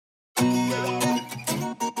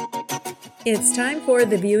It's time for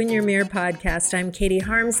the View in Your Mirror podcast. I'm Katie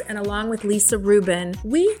Harms, and along with Lisa Rubin,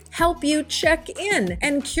 we help you check in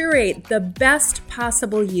and curate the best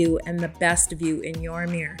possible you and the best view in your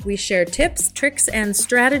mirror. We share tips, tricks, and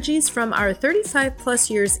strategies from our 35 plus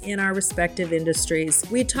years in our respective industries.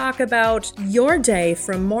 We talk about your day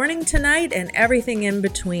from morning to night and everything in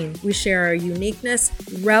between. We share our uniqueness,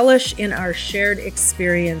 relish in our shared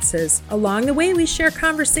experiences. Along the way, we share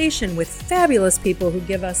conversation with fabulous people who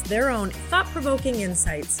give us their own thought-provoking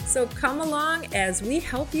insights. So come along as we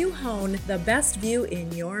help you hone the best view in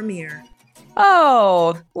your mirror.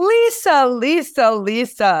 Oh,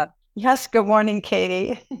 Lisa. Yes, good morning,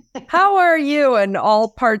 Katie. How are you and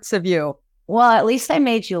all parts of you? Well, at least I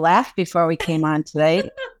made you laugh before we came on today.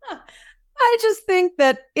 I just think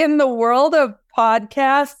that in the world of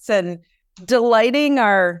podcasts and delighting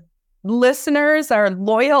our listeners, our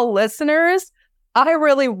loyal listeners, I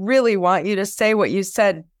really, really want you to say what you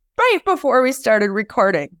said right before we started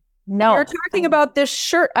recording. No. You're talking about this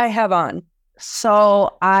shirt I have on.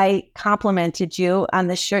 So I complimented you on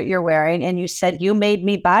the shirt you're wearing, and you said, you made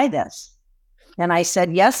me buy this. And I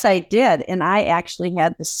said, yes, I did. And I actually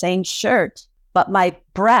had the same shirt, but my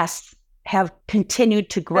breasts have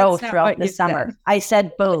continued to grow throughout the summer. Said. I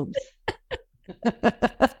said boobs.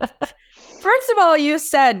 First of all, you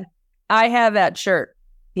said, I have that shirt.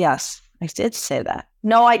 Yes, I did say that.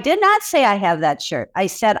 No, I did not say I have that shirt. I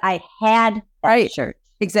said I had that shirt.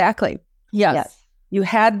 Exactly. Yes. You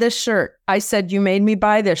had this shirt. I said, you made me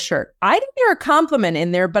buy this shirt. I didn't hear a compliment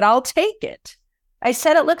in there, but I'll take it. I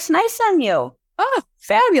said, it looks nice on you. Oh,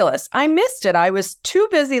 fabulous. I missed it. I was too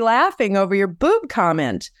busy laughing over your boob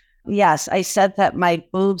comment. Yes, I said that my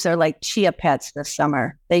boobs are like chia pets this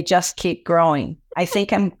summer. They just keep growing. I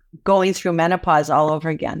think I'm going through menopause all over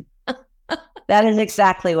again. That is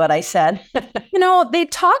exactly what I said. You know, they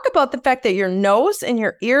talk about the fact that your nose and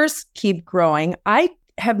your ears keep growing. I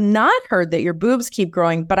have not heard that your boobs keep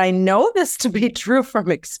growing, but I know this to be true from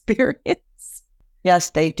experience.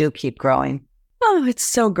 Yes, they do keep growing. Oh, it's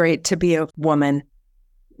so great to be a woman.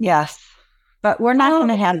 Yes, but we're not going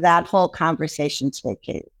to have that whole conversation today,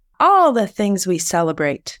 Kate. All the things we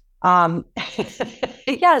celebrate.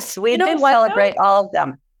 Yes, we do celebrate all of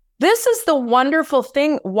them. This is the wonderful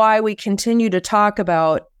thing why we continue to talk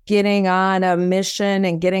about getting on a mission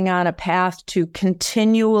and getting on a path to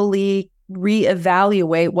continually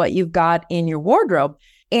reevaluate what you've got in your wardrobe.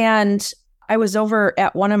 And I was over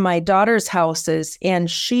at one of my daughter's houses,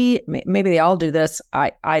 and she, maybe they all do this,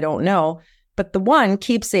 I don't know, but the one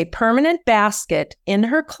keeps a permanent basket in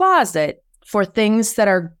her closet for things that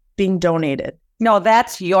are being donated. No,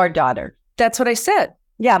 that's your daughter. That's what I said.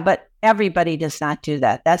 Yeah, but everybody does not do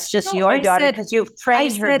that. That's just your daughter because you've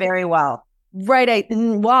trained her very well. Right.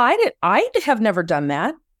 I have never done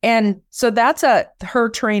that. And so that's her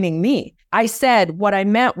training me. I said what I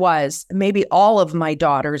meant was maybe all of my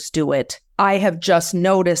daughters do it. I have just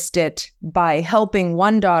noticed it by helping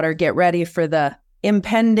one daughter get ready for the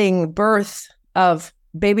impending birth of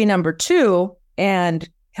baby number 2 and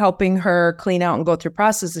helping her clean out and go through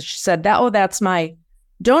processes. She said, that's my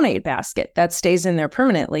donate basket that stays in there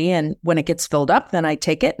permanently. And when it gets filled up, then I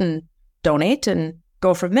take it and donate and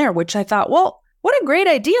go from there, which I thought, well, what a great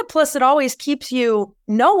idea. Plus, it always keeps you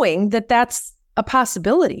knowing that that's a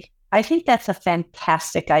possibility. I think that's a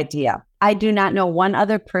fantastic idea. I do not know one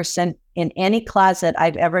other person in any closet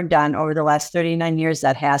I've ever done over the last 39 years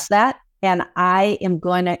that has that. And I am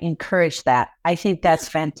going to encourage that. I think that's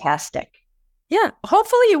fantastic. Yeah.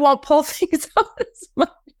 Hopefully you won't pull things out as much.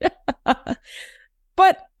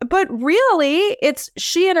 But really, it's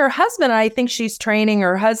she and her husband. I think she's training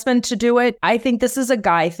her husband to do it. I think this is a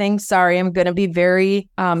guy thing. Sorry, I'm going to be very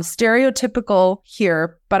stereotypical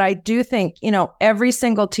here. But I do think, every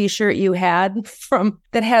single T-shirt you had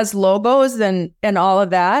that has logos and all of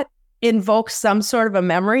that invokes some sort of a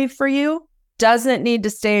memory for you, doesn't need to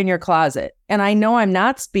stay in your closet. And I know I'm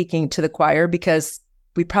not speaking to the choir because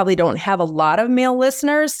we probably don't have a lot of male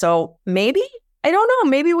listeners. So maybe, I don't know,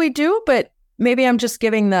 maybe we do, but maybe I'm just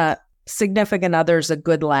giving the significant others a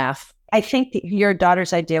good laugh. I think your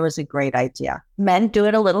daughter's idea was a great idea. Men do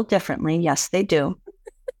it a little differently. Yes, they do.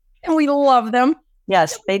 And we love them.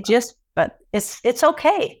 Yes, but it's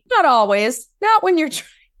okay. Not always. Not when you're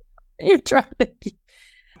trying to be.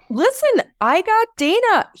 Listen, I got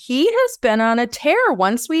Dana. He has been on a tear.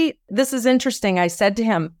 This is interesting. I said to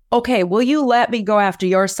him, okay, will you let me go after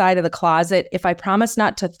your side of the closet if I promise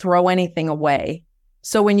not to throw anything away?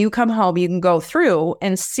 So when you come home, you can go through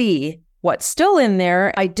and see what's still in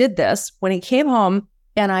there. I did this when he came home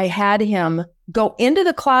and I had him go into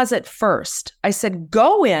the closet first. I said,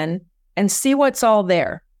 go in and see what's all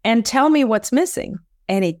there and tell me what's missing.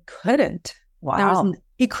 and he couldn't. Wow.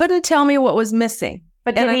 He couldn't tell me what was missing.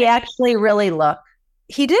 But did he actually really look?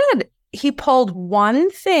 He did. He pulled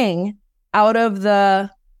one thing out of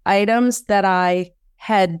the items that I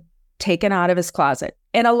had taken out of his closet.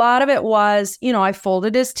 And a lot of it was, I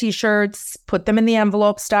folded his t-shirts, put them in the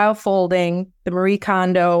envelope style folding, the Marie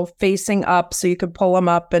Kondo facing up so you could pull them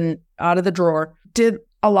up and out of the drawer. Did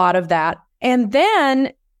a lot of that. And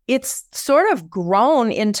then it's sort of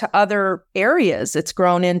grown into other areas. It's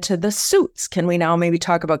grown into the suits. Can we now maybe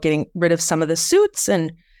talk about getting rid of some of the suits?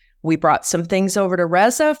 And we brought some things over to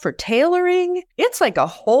Reza for tailoring. It's like a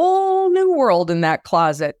whole new world in that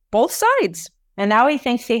closet, both sides. And now he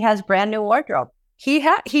thinks he has brand new wardrobe. He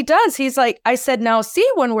does. He's like, I said, now see,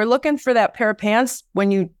 when we're looking for that pair of pants,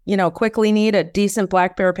 when you quickly need a decent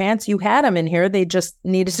black pair of pants, you had them in here. They just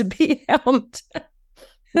needed to be hemmed.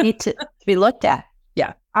 Need to be looked at.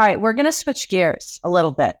 Yeah. All right. We're going to switch gears a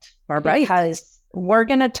little bit. Right. Because we're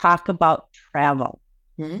going to talk about travel.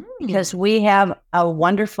 Because we have a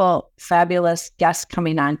wonderful, fabulous guest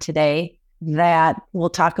coming on today that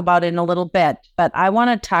we'll talk about in a little bit. But I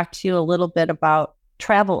want to talk to you a little bit about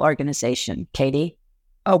travel organization, Katie.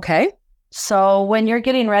 Okay. So when you're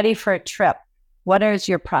getting ready for a trip, what is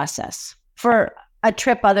your process for a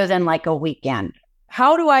trip other than like a weekend?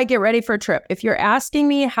 How do I get ready for a trip? If you're asking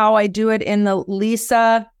me how I do it in the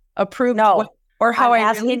Lisa approved way, or how I'm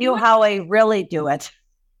asking you how I really do it.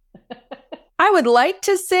 I would like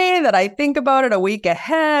to say that I think about it a week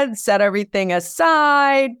ahead, set everything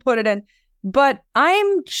aside, put it in. But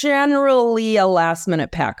I'm generally a last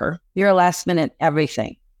minute packer. You're a last minute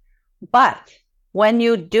everything. But when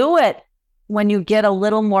you do it, when you get a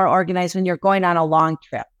little more organized, when you're going on a long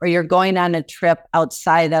trip or you're going on a trip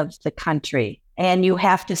outside of the country and you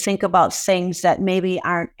have to think about things that maybe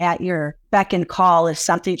aren't at your beck and call if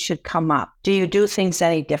something should come up, do you do things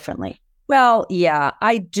any differently? Well, yeah,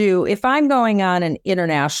 I do. If I'm going on an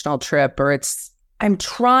international trip or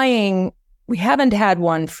we haven't had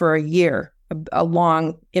one for a year, a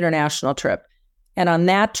long international trip. And on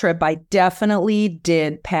that trip, I definitely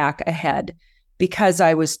did pack ahead because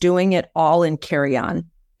I was doing it all in carry-on.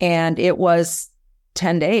 And it was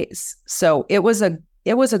 10 days. So it was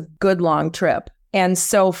a good long trip. And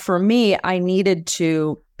so for me, I needed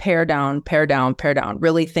to pare down,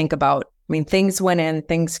 really think about, things went in,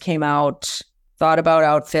 things came out, thought about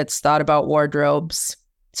outfits, thought about wardrobes.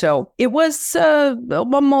 So it was a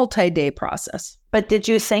multi-day process. But did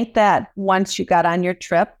you think that once you got on your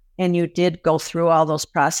trip and you did go through all those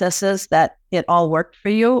processes that it all worked for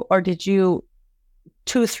you? Or did you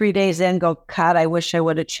 2-3 days in go, God, I wish I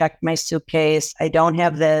would have checked my suitcase. I don't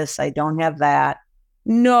have this. I don't have that.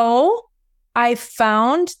 No, I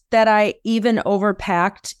found that I even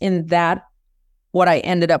overpacked in that, what I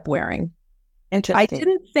ended up wearing. Interesting. I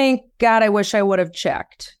didn't think, God, I wish I would have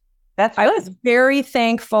checked. I was very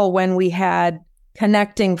thankful when we had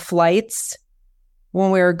connecting flights when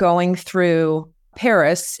we were going through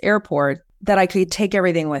Paris airport that I could take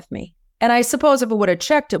everything with me. And I suppose if it would have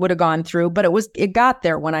checked, it would have gone through, but it got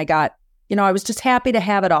there when I got, I was just happy to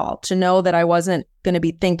have it all, to know that I wasn't going to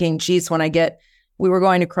be thinking, geez, we were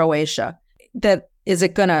going to Croatia, is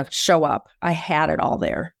it going to show up? I had it all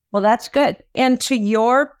there. Well, that's good. And to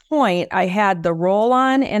your point, I had the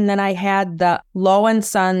roll-on and then I had the Low &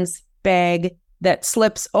 Sons bag that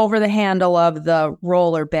slips over the handle of the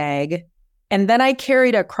roller bag. And then I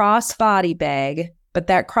carried a crossbody bag, but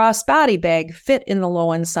that crossbody bag fit in the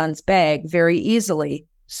Low & Sons bag very easily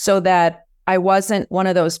so that I wasn't one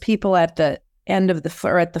of those people at the end of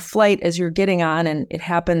at the flight as you're getting on and it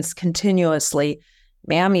happens continuously.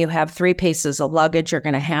 Ma'am, you have 3 pieces of luggage. You're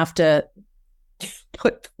going to have to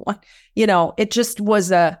put one, it just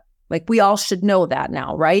was we all should know that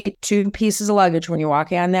now, right? 2 pieces of luggage when you're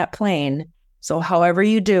walking on that plane. So however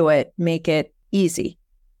you do it, make it easy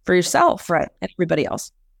for yourself, right, and everybody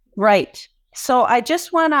else. Right. So I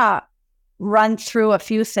just want to run through a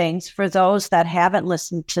few things for those that haven't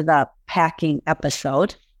listened to the packing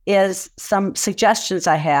episode is some suggestions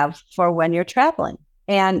I have for when you're traveling.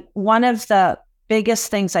 And one of the biggest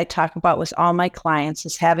things I talk about with all my clients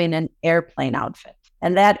is having an airplane outfit.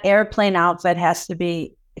 And that airplane outfit has to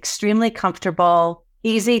be extremely comfortable,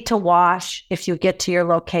 easy to wash if you get to your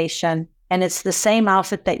location. And it's the same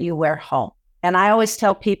outfit that you wear home. And I always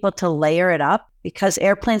tell people to layer it up because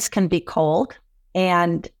airplanes can be cold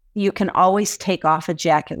and you can always take off a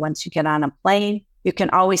jacket once you get on a plane. You can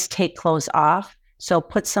always take clothes off. So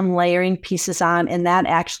put some layering pieces on, and that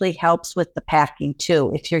actually helps with the packing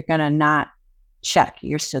too, if you're going to not check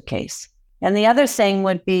your suitcase. And the other thing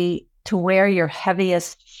would be to wear your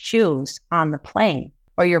heaviest shoes on the plane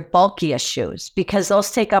or your bulkiest shoes, because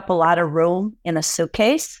those take up a lot of room in a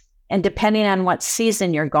suitcase. And depending on what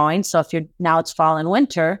season you're going, so if now it's fall and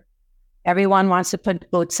winter, everyone wants to put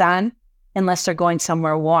boots on unless they're going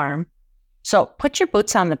somewhere warm. So put your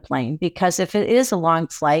boots on the plane, because if it is a long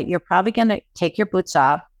flight, you're probably going to take your boots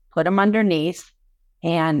off, put them underneath,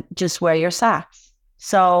 and just wear your socks.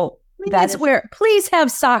 So please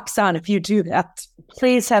have socks on if you do that.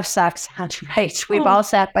 Please have socks on, right? We've all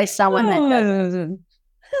sat by someone that doesn't,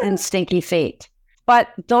 and stinky feet. But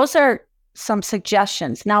those are some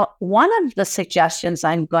suggestions. Now, one of the suggestions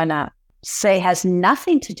I'm going to say has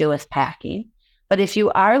nothing to do with packing, but if you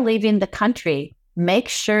are leaving the country, make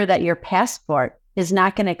sure that your passport is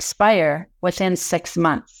not going to expire within 6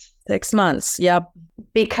 months. 6 months, yep.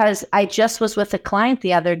 Because I just was with a client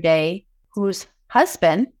the other day whose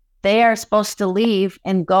husband, they are supposed to leave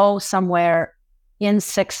and go somewhere in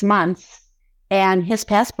 6 months, and his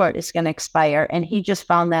passport is going to expire, and he just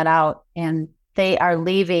found that out, and they are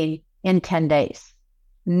leaving in 10 days.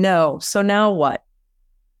 No. So now what?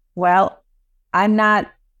 Well, I'm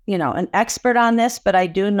not, an expert on this, but I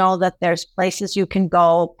do know that there's places you can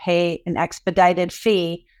go pay an expedited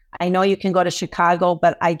fee. I know you can go to Chicago,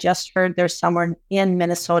 but I just heard there's somewhere in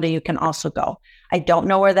Minnesota you can also go. I don't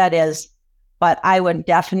know where that is, but I would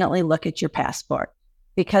definitely look at your passport,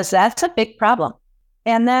 because that's a big problem.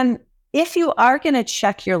 And then if you are going to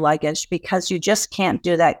check your luggage because you just can't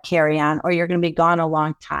do that carry-on, or you're going to be gone a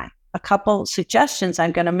long time, a couple suggestions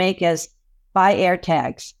I'm going to make is buy air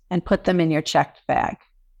tags and put them in your checked bag.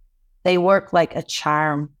 They work like a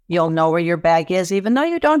charm. You'll know where your bag is. Even though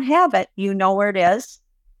you don't have it, you know where it is.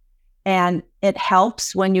 And it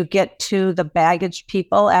helps when you get to the baggage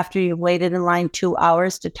people after you've waited in line 2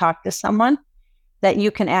 hours to talk to someone, that you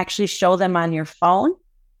can actually show them on your phone.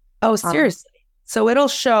 Oh, seriously? So it'll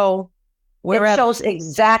show where it shows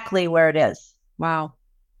exactly where it is. Wow.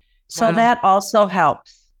 So that also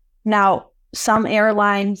helps. Now, some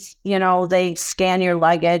airlines, they scan your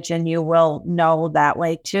luggage and you will know that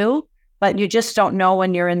way too, but you just don't know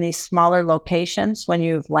when you're in these smaller locations when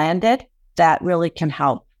you've landed. That really can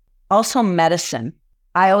help. Also, medicine.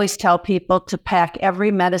 I always tell people to pack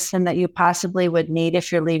every medicine that you possibly would need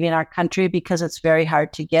if you're leaving our country, because it's very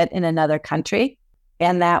hard to get in another country.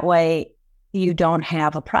 And that way you don't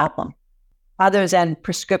have a problem other than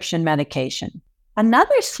prescription medication.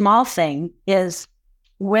 Another small thing is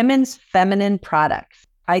women's feminine products.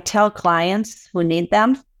 I tell clients who need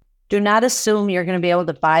them, do not assume you're going to be able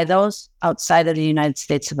to buy those outside of the United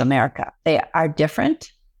States of America. They are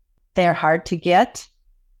different. They're hard to get.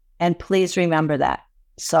 And please remember that.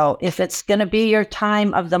 So if it's going to be your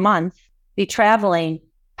time of the month, be traveling,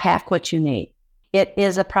 pack what you need. It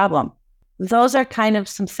is a problem. Those are kind of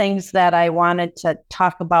some things that I wanted to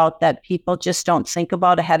talk about that people just don't think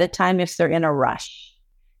about ahead of time if they're in a rush.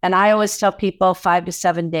 And I always tell people 5 to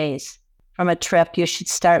 7 days from a trip, you should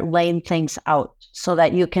start laying things out so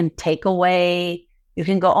that you can take away, you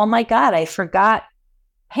can go, oh my God, I forgot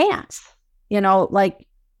pants. Like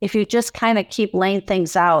if you just kind of keep laying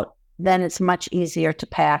things out, then it's much easier to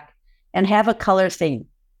pack, and have a color theme.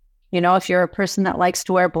 If you're a person that likes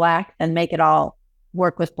to wear black, then make it all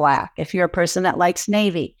work with black. If you're a person that likes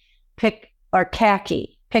navy, or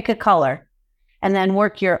khaki, pick a color, and then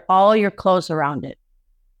work all your clothes around it.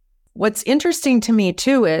 What's interesting to me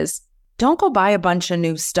too is don't go buy a bunch of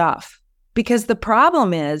new stuff, because the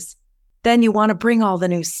problem is then you want to bring all the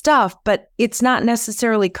new stuff, but it's not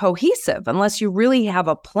necessarily cohesive unless you really have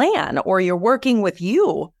a plan or you're working with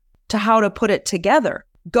you to how to put it together.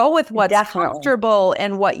 Go with what's comfortable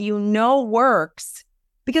and what works,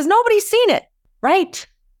 because nobody's seen it. Right.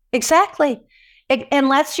 Exactly.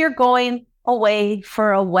 Unless you're going away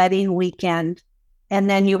for a wedding weekend, and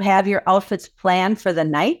then you have your outfits planned for the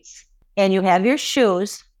nights and you have your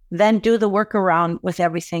shoes, then do the workaround with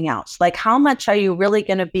everything else. Like, how much are you really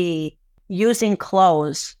going to be using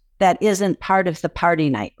clothes that isn't part of the party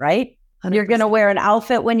night, right? 100%. You're going to wear an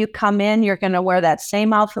outfit when you come in. You're going to wear that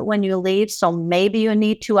same outfit when you leave. So maybe you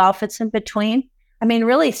need 2 outfits in between. I mean,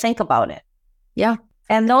 really think about it. Yeah.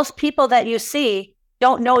 And those people that you see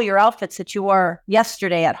don't know your outfits that you wore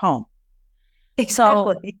yesterday at home.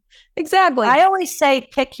 Exactly. I always say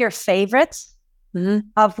pick your favorites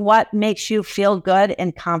of what makes you feel good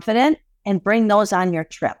and confident, and bring those on your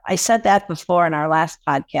trip. I said that before in our last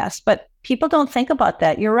podcast, but people don't think about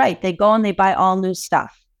that. You're right. They go and they buy all new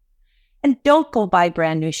stuff. And don't go buy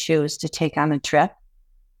brand new shoes to take on a trip.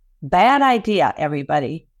 Bad idea,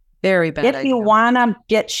 everybody. Very bad idea. If you want to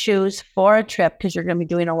get shoes for a trip, because you're going to be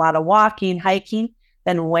doing a lot of walking, hiking,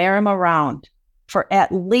 then wear them around for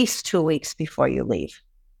at least 2 weeks before you leave,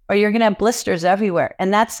 or you're going to have blisters everywhere.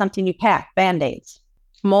 And that's something you pack, Band-Aids.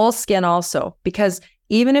 Moleskin also, because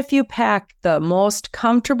even if you pack the most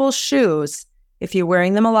comfortable shoes, if you're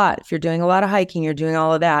wearing them a lot, if you're doing a lot of hiking, you're doing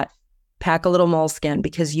all of that, pack a little moleskin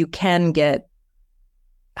because you can get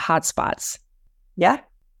hot spots. Yeah,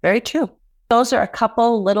 very true. Those are a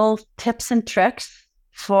couple little tips and tricks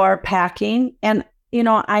for packing. And,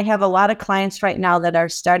 I have a lot of clients right now that are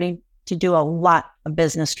starting to do a lot of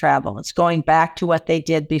business travel. It's going back to what they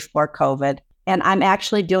did before COVID. And I'm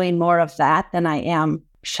actually doing more of that than I am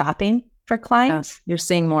shopping for clients. Yes, you're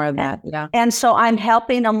seeing more of that. Yeah. And so I'm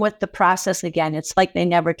helping them with the process again. It's like they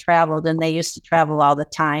never traveled and they used to travel all the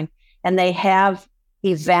time. And they have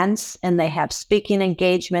events and they have speaking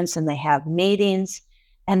engagements and they have meetings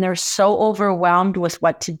and they're so overwhelmed with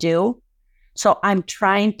what to do. So I'm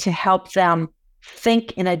trying to help them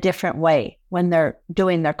think in a different way when they're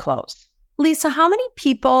doing their clothes. Lisa, how many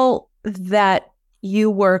people that you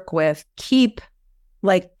work with keep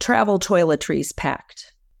like travel toiletries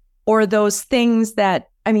packed? Or those things that,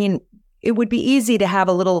 it would be easy to have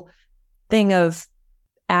a little thing of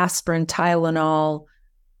aspirin, Tylenol,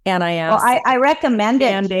 antacid. Well, I recommend it.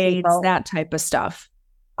 Band-Aids, that type of stuff.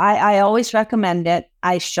 I always recommend it.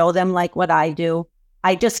 I show them like what I do.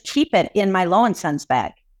 I just keep it in my Low and Sons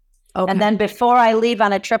bag. Okay. And then before I leave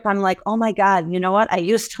on a trip, I'm like, oh my God, you know what? I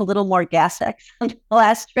used a little more Gas X on the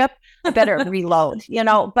last trip. I better reload,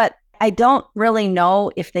 but I don't really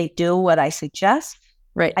know if they do what I suggest.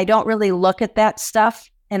 Right. I don't really look at that stuff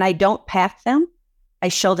and I don't pack them. I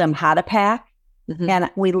show them how to pack and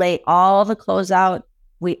we lay all the clothes out.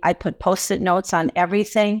 I put Post-it notes on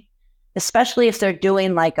everything, especially if they're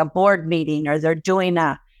doing like a board meeting or they're doing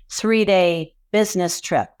a 3-day business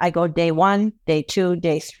trip. I go day 1, day 2,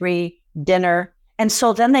 day 3, dinner. And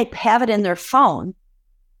so then they have it in their phone.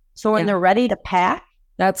 So when they're ready to pack,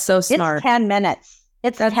 that's so smart. It's 10 minutes.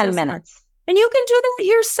 It's 10 minutes. Smart. And you can do that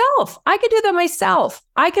yourself. I can do that myself.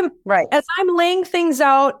 I can, as I'm laying things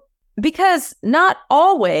out, because not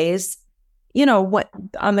always, what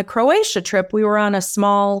on the Croatia trip, we were on a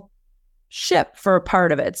small ship for a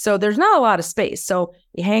part of it. So there's not a lot of space. So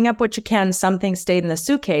you hang up what you can. Some things stayed in the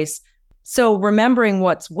suitcase. So remembering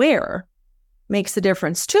what's where makes a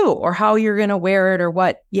difference too, or how you're going to wear it or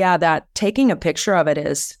what. Yeah, that taking a picture of it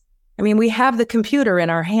is, we have the computer in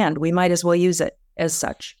our hand. We might as well use it as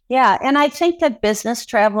such. Yeah. And I think that business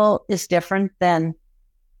travel is different than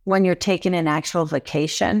when you're taking an actual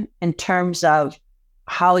vacation in terms of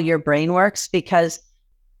how your brain works. Because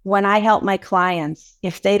when I help my clients,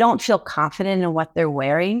 if they don't feel confident in what they're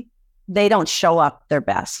wearing, they don't show up their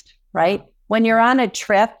best, right? When you're on a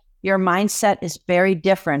trip, your mindset is very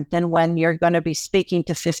different than when you're going to be speaking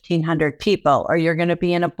to 1,500 people, or you're going to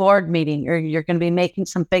be in a board meeting, or you're going to be making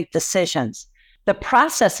some big decisions. The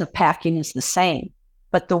process of packing is the same,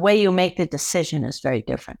 but the way you make the decision is very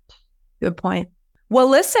different. Good point. Well,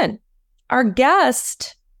 listen, our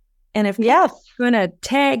guest, and if you're going to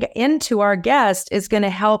tag into our guest, is going to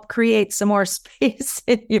help create some more space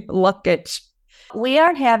in your luggage. We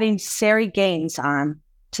are having Sairey Gernes on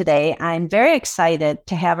today. I'm very excited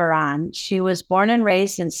to have her on. She was born and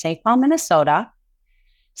raised in St. Paul, Minnesota.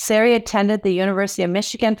 Sairey attended the University of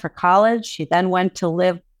Michigan for college. She then went to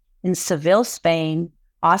live in Seville, Spain,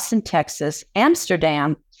 Austin, Texas,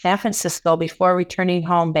 Amsterdam, San Francisco before returning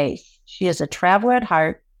home base. She is a traveler at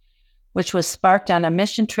heart, which was sparked on a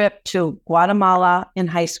mission trip to Guatemala in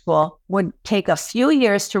high school. Would take a few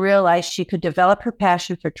years to realize she could develop her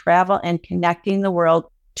passion for travel and connecting the world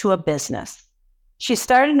to a business. She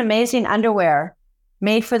started Amazing Underwear,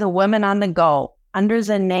 made for the women on the go, under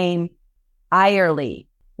the name Irely,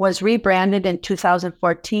 was rebranded in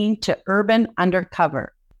 2014 to URBAN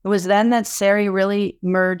Undercover. It was then that Sairey really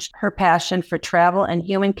merged her passion for travel and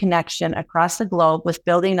human connection across the globe with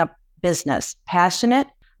building a business. Passionate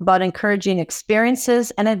about encouraging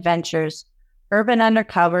experiences and adventures, URBAN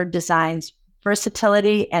Undercover designs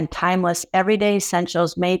versatility and timeless everyday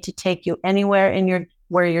essentials made to take you anywhere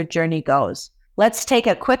where your journey goes. Let's take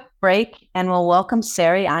a quick break and we'll welcome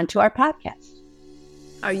Sairey onto our podcast.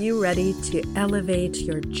 Are you ready to elevate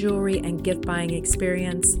your jewelry and gift buying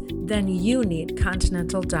experience? Then you need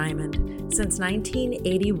Continental Diamond. Since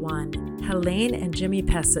 1981, Helene and Jimmy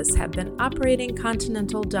Pessis have been operating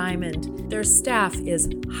Continental Diamond. Their staff is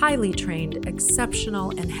highly trained,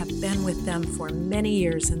 exceptional, and have been with them for many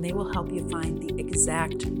years, and they will help you find the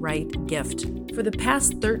exact right gift. For the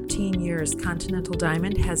past 13 years, Continental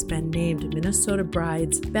Diamond has been named Minnesota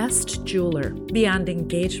Bride's best jeweler. Beyond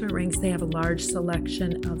engagement rings, they have a large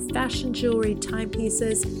selection of fashion jewelry,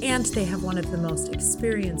 timepieces, and they have one of the most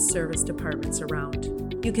experienced service departments around.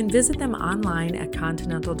 You can visit them online at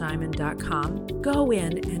continentaldiamond.com. Go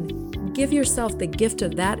in and Give yourself the gift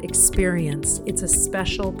of that experience. It's a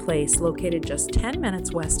special place located just 10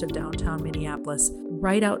 minutes west of downtown Minneapolis,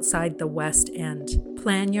 right outside the West End.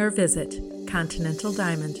 Plan your visit. Continental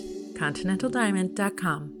Diamond,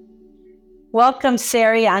 continentaldiamond.com. Welcome,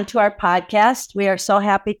 Sairey, onto our podcast. We are so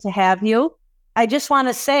happy to have you. I just want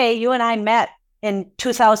to say you and I met in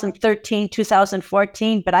 2013,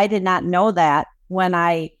 2014, but I did not know that when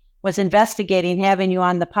I was investigating having you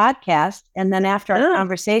on the podcast. And then after our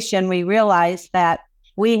conversation, we realized that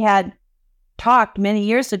we had talked many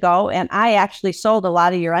years ago, and I actually sold a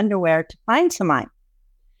lot of your underwear to clients of mine.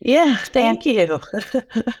 Yeah, thank you.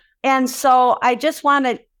 And so I just want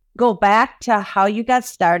to go back to how you got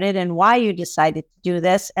started and why you decided to do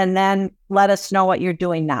this, and then let us know what you're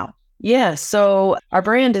doing now. Yeah, so our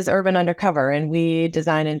brand is Urban Undercover, and we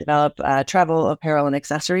design and develop travel apparel and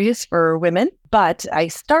accessories for women. But I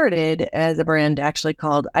started as a brand actually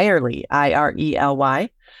called Irely, Irely,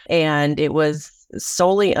 and it was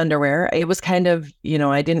solely underwear. It was kind of,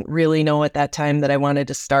 I didn't really know at that time that I wanted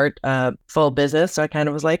to start a full business. So I kind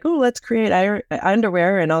of was like, oh, let's create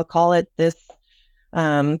underwear, and I'll call it this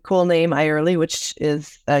cool name, Irely, which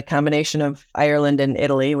is a combination of Ireland and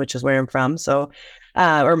Italy, which is where I'm from. So,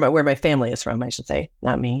 where my family is from, I should say,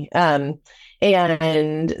 not me.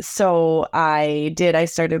 And so I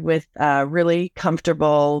started with really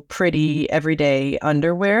comfortable, pretty everyday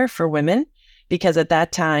underwear for women, because at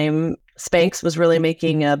that time, Spanx was really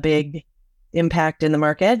making a big impact in the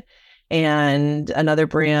market, and another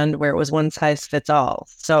brand where it was one size fits all.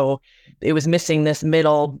 So it was missing this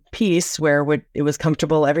middle piece where it was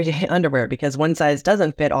comfortable everyday underwear, because one size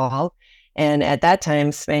doesn't fit all. And at that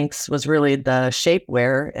time, Spanx was really the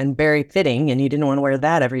shapewear and very fitting, and you didn't want to wear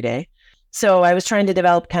that every day. So I was trying to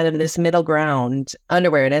develop kind of this middle ground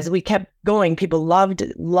underwear. And as we kept going, people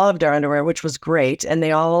loved our underwear, which was great. And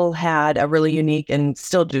they all had a really unique, and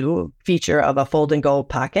still do, feature of a fold and go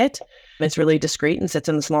pocket. It's really discreet and sits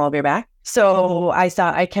in the small of your back. So I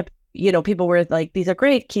kept, people were like, these are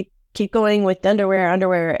great. Keep going with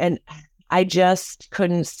underwear. And I just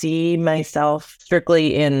couldn't see myself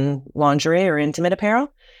strictly in lingerie or intimate apparel.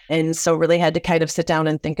 And so really had to kind of sit down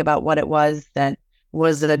and think about what it was that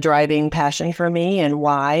was a driving passion for me, and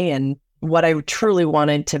why, and what I truly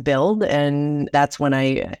wanted to build. And that's when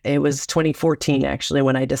it was 2014 actually,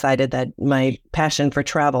 when I decided that my passion for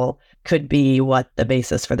travel could be what the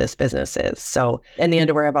basis for this business is. So, and the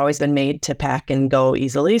underwear have always been made to pack and go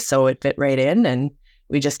easily. So it fit right in, and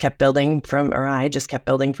I just kept building from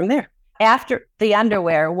there. After the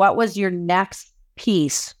underwear, what was your next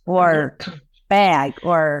piece or bag,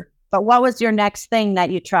 but what was your next thing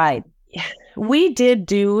that you tried? We did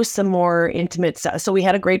do some more intimate stuff. So we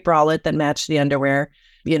had a great bralette that matched the underwear,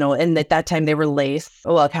 and at that time they were lace,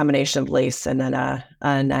 a combination of lace and then a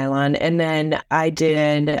nylon. And then I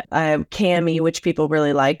did a cami, which people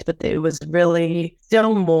really liked, but it was really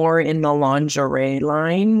still more in the lingerie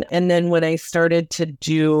line. And then when I started to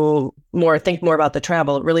think more about the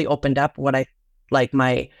travel, it really opened up what I like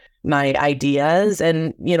my ideas.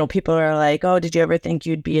 And, people are like, oh, did you ever think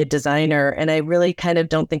you'd be a designer? And I really kind of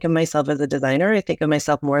don't think of myself as a designer. I think of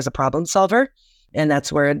myself more as a problem solver. And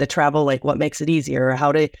that's where the travel, like what makes it easier,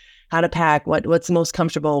 how to pack, what's most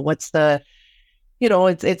comfortable, what's the,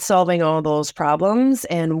 it's solving all those problems.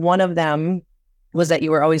 And one of them was that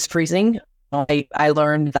you were always freezing. I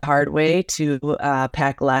learned the hard way to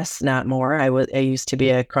pack less, not more. I used to be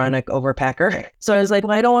a chronic overpacker. So I was like,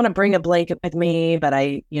 well, I don't want to bring a blanket with me, but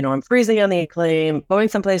I'm freezing on the Acclaim, going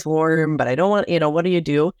someplace warm, but I don't want, what do you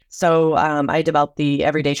do? So I developed the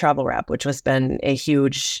Everyday Travel Wrap, which has been a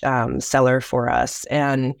huge seller for us.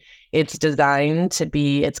 And it's designed to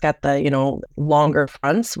be, it's got the, longer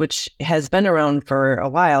fronts, which has been around for a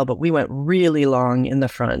while, but we went really long in the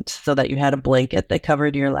front so that you had a blanket that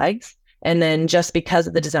covered your legs. And then just because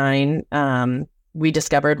of the design, we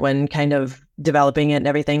discovered when kind of developing it and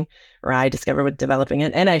everything, or I discovered with developing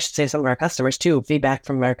it, and I should say some of our customers too, feedback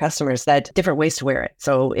from our customers, that different ways to wear it.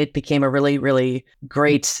 So it became a really, really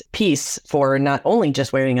great piece for not only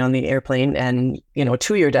just wearing on the airplane and,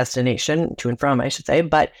 to your destination, to and from, I should say,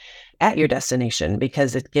 but at your destination,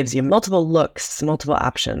 because it gives you multiple looks, multiple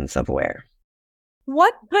options of wear.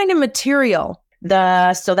 What kind of material?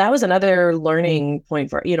 So that was another learning point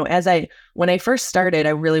for, when I first started, I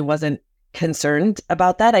really wasn't concerned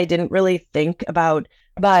about that. I didn't really think about,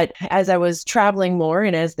 but as I was traveling more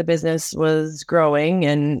and as the business was growing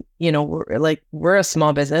and, we're a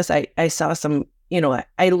small business, I saw some,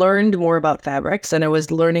 I learned more about fabrics, and I was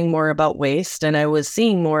learning more about waste, and I was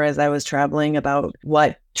seeing more as I was traveling about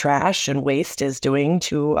what trash and waste is doing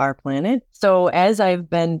to our planet. So as I've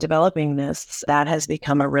been developing this, that has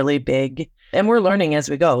become a really big And we're learning as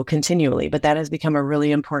we go continually, but that has become a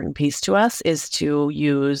really important piece to us, is to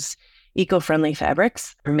use eco-friendly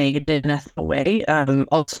fabrics made in an ethical way.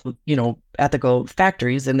 Also, ethical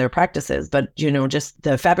factories and their practices, but, just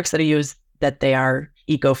the fabrics that are used, that they are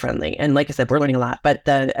eco-friendly. And like I said, we're learning a lot, but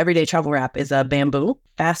the everyday travel wrap is a bamboo,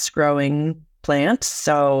 fast-growing plant.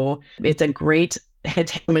 So it's it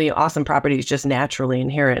has many awesome properties just naturally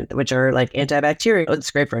inherent, which are like antibacterial.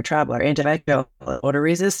 It's great for a traveler, antibacterial, odor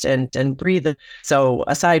resistant, and breathe. So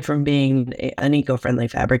aside from being an eco-friendly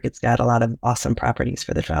fabric, it's got a lot of awesome properties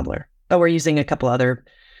for the traveler. But we're using a couple other,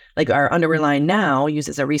 like our underwear line now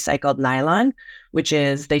uses a recycled nylon, which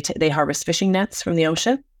is they harvest fishing nets from the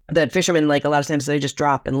ocean that fishermen, like a lot of times they just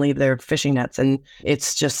drop and leave their fishing nets, and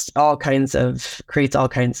it's just creates all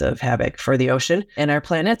kinds of havoc for the ocean and our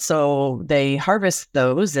planet. So they harvest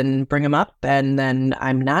those and bring them up, and then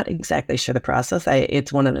I'm not exactly sure the process.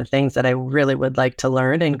 It's one of the things that I really would like to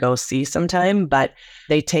learn and go see sometime, but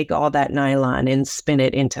they take all that nylon and spin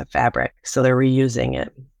it into fabric, so they're reusing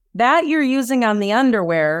it. That you're using on the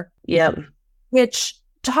underwear. Yep. Which,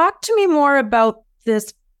 talk to me more about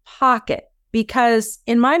this pocket. Because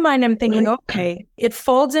in my mind, I'm thinking, okay, it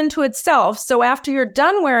folds into itself. So after you're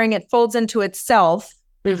done wearing it, folds into itself.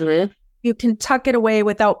 Mm-hmm. You can tuck it away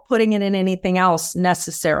without putting it in anything else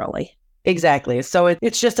necessarily. Exactly. So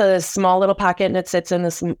it's just a small little pocket, and it sits in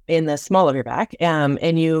the small of your back.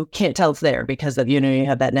 And you can't tell it's there because of, you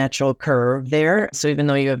have that natural curve there. So even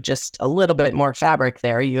though you have just a little bit more fabric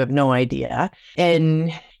there, you have no idea.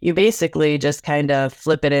 And you basically just kind of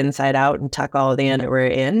flip it inside out and tuck all of the underwear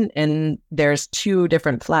in. And there's 2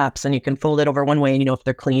 different flaps, and you can fold it over one way and if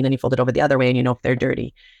they're clean, and you fold it over the other way and if they're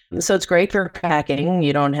dirty. So it's great for packing.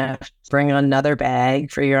 You don't have to bring another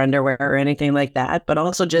bag for your underwear or anything like that, but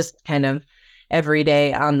also just kind of every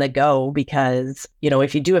day on the go, because,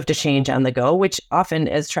 if you do have to change on the go, which often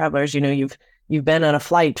as travelers, you've been on a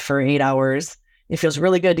flight for 8 hours. It feels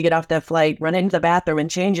really good to get off that flight, run into the bathroom and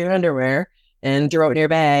change your underwear and throw it in your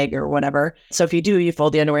bag or whatever. So if you do, you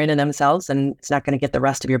fold the underwear into themselves, and it's not going to get the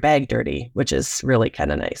rest of your bag dirty, which is really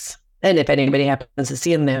kind of nice. And if anybody happens to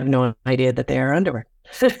see them, they have no idea that they are underwear.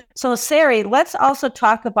 So, Sairey, let's also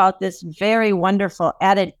talk about this very wonderful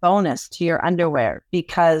added bonus to your underwear,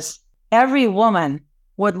 because every woman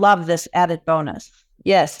would love this added bonus.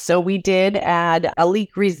 Yes. So we did add a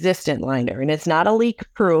leak resistant liner, and it's not a leak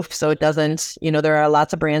proof. So it doesn't, there are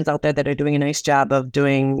lots of brands out there that are doing a nice job of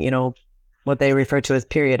doing, what they refer to as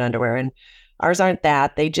period underwear. And ours aren't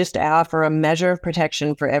that. They just offer a measure of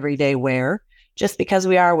protection for everyday wear, just because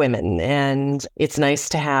we are women, and it's nice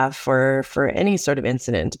to have for any sort of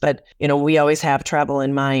incident. But, we always have travel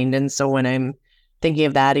in mind. And so when I'm thinking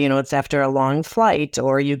of that, it's after a long flight,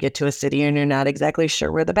 or you get to a city and you're not exactly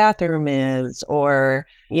sure where the bathroom is, or,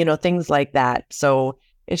 things like that. So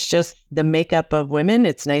it's just the makeup of women.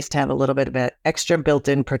 It's nice to have a little bit of an extra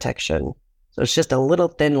built-in protection. So it's just a little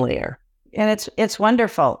thin layer. And it's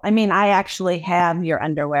wonderful. I mean, I actually have your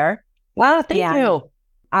underwear. Wow, thank you.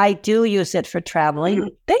 I do use it for traveling.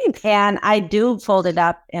 Thanks. And I do fold it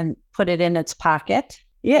up and put it in its pocket.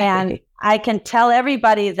 Yeah. And I can tell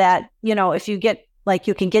everybody that, if you get,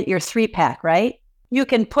 you can get your 3-pack, right? You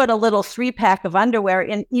can put a little 3-pack of underwear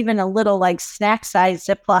in even a little snack size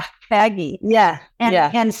Ziploc baggie. Yeah.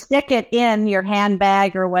 And stick it in your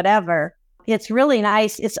handbag or whatever. It's really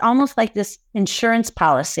nice. It's almost like this insurance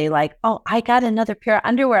policy, oh, I got another pair of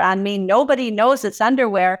underwear on me. Nobody knows it's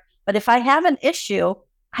underwear. But if I have an issue,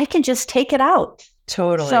 I can just take it out.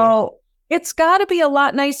 Totally. So it's got to be a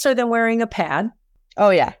lot nicer than wearing a pad. Oh,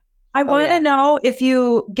 yeah. I want to know if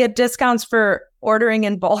you get discounts for ordering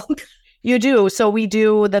in bulk. You do. So we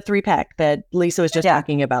do the 3-pack that Lisa was just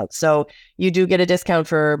talking about. So you do get a discount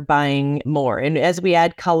for buying more. And as we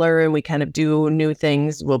add color and we kind of do new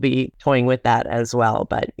things, we'll be toying with that as well.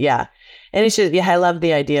 But yeah. And it's just, I love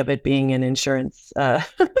the idea of it being an insurance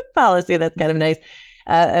policy. That's kind of nice.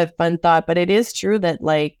 A fun thought. But it is true that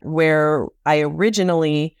where I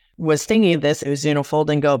originally was thinking of this, it was,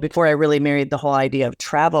 fold and go. Before I really married the whole idea of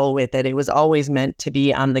travel with it, it was always meant to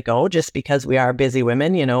be on the go, just because we are busy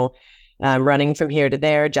women, running from here to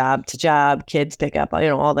there, job to job, kids pick up,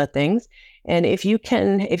 all the things. And if you've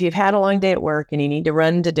had a long day at work and you need to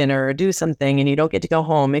run to dinner or do something and you don't get to go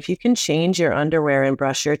home, if you can change your underwear and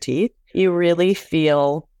brush your teeth, you really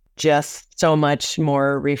feel just so much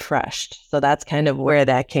more refreshed. So that's kind of where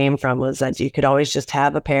that came from, was that you could always just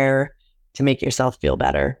have a pair to make yourself feel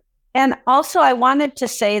better. And also, I wanted to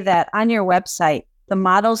say that on your website, the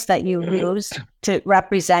models that you use to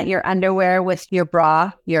represent your underwear with your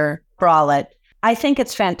bra, your bralette, I think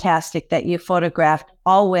it's fantastic that you photographed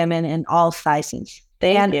all women in all sizes.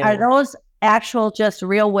 Thank you. Are those actual, just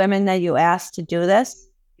real women that you asked to do this.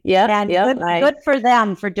 Yeah. And good for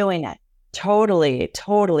them for doing it.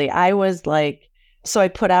 Totally. I was like, so I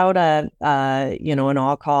put out an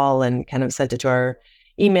all call and kind of sent it to our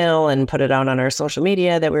email and put it out on our social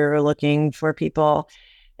media that we were looking for people.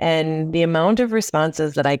 And the amount of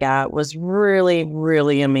responses that I got was really,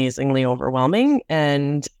 really amazingly overwhelming.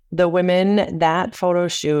 And the women, that photo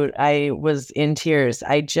shoot, I was in tears.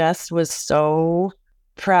 I just was so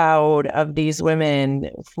proud of these women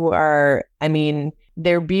who are, I mean,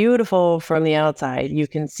 they're beautiful from the outside. You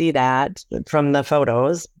can see that from the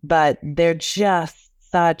photos, but they're just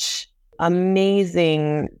such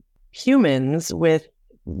amazing humans with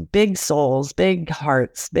big souls, big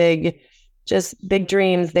hearts, big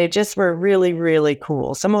dreams. They just were really, really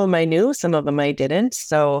cool. Some of them I knew, some of them I didn't.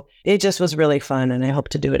 So it just was really fun. And I hope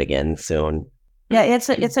to do it again soon. Yeah,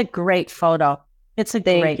 it's a great photo. It's a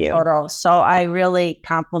great photo. So I really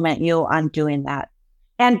compliment you on doing that.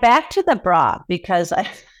 And back to the bra, because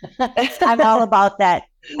I'm all about that.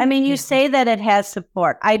 I mean, you say that it has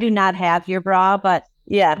support. I do not have your bra, but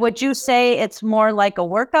yeah. Would you say it's more like a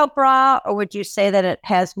workout bra, or would you say that it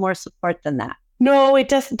has more support than that? No, it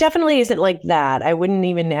definitely isn't like that. I wouldn't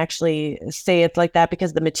even actually say it's like that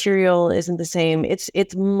because the material isn't the same.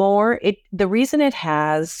 It's more, the reason it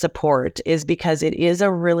has support is because it is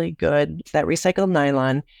a really good, that recycled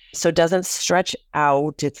nylon. So it doesn't stretch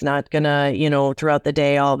out. It's not gonna, throughout the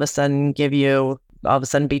day, all of a sudden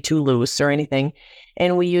be too loose or anything.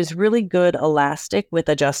 And we use really good elastic with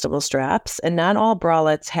adjustable straps, and not all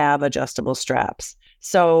bralettes have adjustable straps.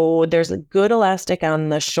 So there's a good elastic on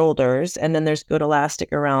the shoulders, and then there's good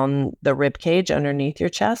elastic around the rib cage underneath your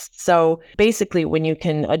chest. So basically, when you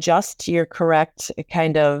can adjust to your correct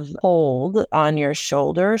kind of hold on your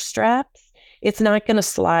shoulder straps, it's not going to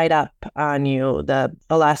slide up on you, the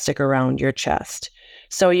elastic around your chest.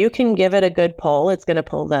 So you can give it a good pull. It's going to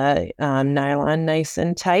pull the nylon nice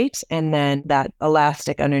and tight, and then that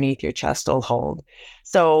elastic underneath your chest will hold.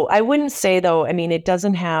 So I wouldn't say, though, I mean, it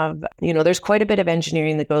doesn't have, there's quite a bit of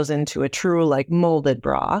engineering that goes into a true like molded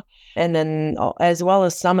bra, and then as well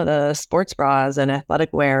as some of the sports bras and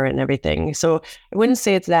athletic wear and everything. So I wouldn't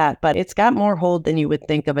say it's that, but it's got more hold than you would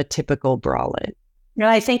think of a typical bralette. And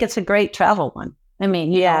I think it's a great travel one. I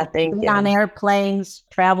mean, thank you. On airplanes,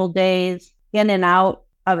 travel days, in and out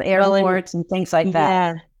of airports and things like that.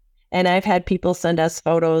 Yeah. And I've had people send us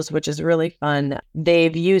photos, which is really fun.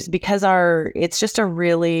 They've used, because it's just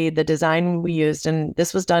the design we used, and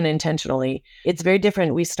this was done intentionally. It's very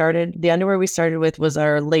different. The underwear we started with was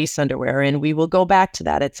our lace underwear, and we will go back to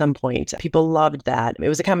that at some point. People loved that. It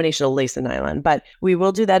was a combination of lace and nylon, but we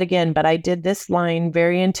will do that again. But I did this line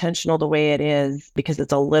very intentional the way it is, because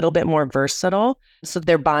it's a little bit more versatile. So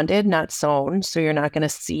they're bonded, not sewn. So you're not going to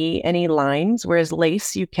see any lines, whereas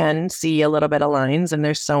lace, you can see a little bit of lines and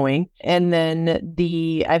they're sewing. And then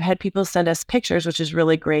I've had people send us pictures, which is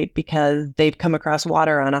really great because they've come across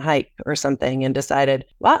water on a hike or something and decided,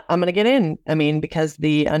 well, I'm going to get in. I mean, because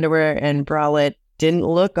the underwear and bralette didn't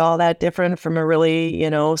look all that different from a really,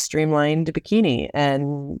 streamlined bikini.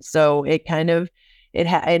 And so it kind of,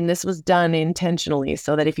 and this was done intentionally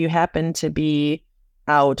so that if you happen to be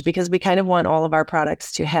out, because we kind of want all of our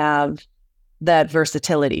products to have that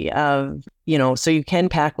versatility of, so you can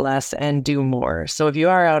pack less and do more. So if you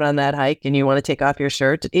are out on that hike and you want to take off your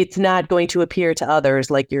shirt, it's not going to appear to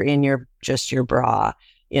others like you're in your bra.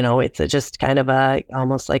 It's just kind of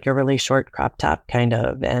almost like a really short crop top kind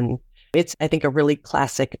of. And it's, I think, a really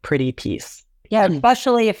classic, pretty piece. Yeah,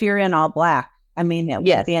 especially if you're in all black. I mean, it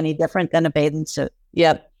wouldn't be any different than a bathing suit.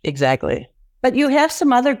 Yep, exactly. But you have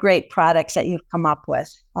some other great products that you've come up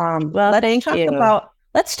with.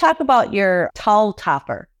 Let's talk about your towel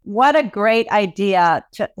topper. What a great idea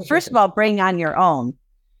to, first of all, bring on your own.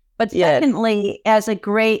 But secondly, as a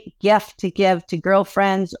great gift to give to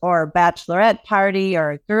girlfriends or a bachelorette party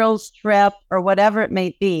or a girls trip or whatever it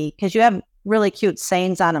may be, because you have really cute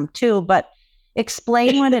sayings on them too. But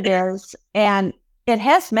explain what it is. And it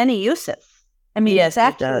has many uses. I mean, it's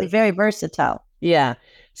actually very versatile. Yeah.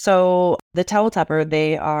 So the towel topper,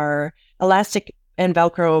 they are elastic and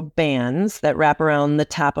Velcro bands that wrap around the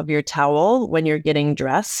top of your towel when you're getting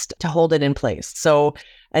dressed to hold it in place. So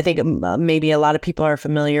I think maybe a lot of people are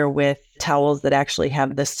familiar with towels that actually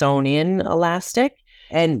have the sewn in elastic.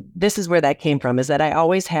 And this is where that came from, is that I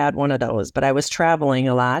always had one of those, but I was traveling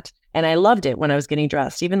a lot and I loved it when I was getting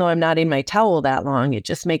dressed. Even though I'm not in my towel that long, it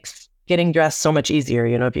just makes getting dressed so much easier.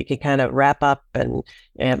 If you could kind of wrap up and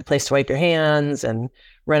have a place to wipe your hands and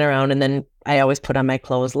run around. And then I always put on my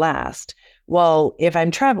clothes last. Well, if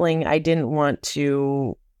I'm traveling, I didn't want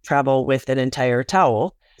to travel with an entire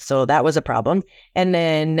towel. So that was a problem. And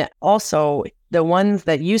then also the ones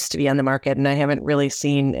that used to be on the market, and I haven't really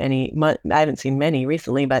seen I haven't seen many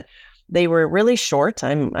recently, but they were really short.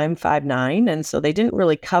 I'm 5'9", and so they didn't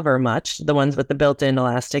really cover much. The ones with the built-in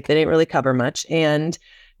elastic, they didn't really cover much. And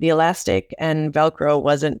the elastic and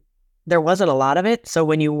Velcro there wasn't a lot of it. So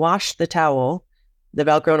when you wash the towel, the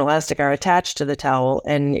Velcro and elastic are attached to the towel,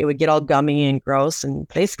 and it would get all gummy and gross and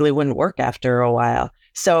basically wouldn't work after a while.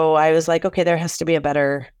 So I was like, okay, there has to be a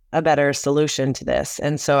better solution to this.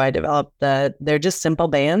 And so I developed they're just simple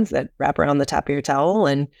bands that wrap around the top of your towel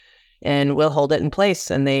and will hold it in place,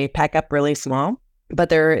 and they pack up really small. But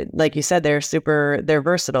they're, like you said, they're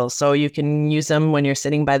versatile. So you can use them when you're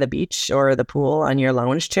sitting by the beach or the pool on your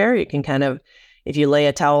lounge chair. You can if you lay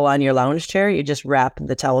a towel on your lounge chair, you just wrap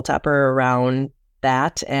the towel topper around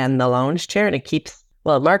that and the lounge chair, and it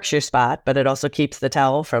marks your spot, but it also keeps the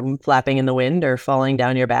towel from flapping in the wind or falling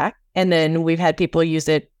down your back. And then we've had people use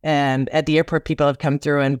it, and at the airport, people have come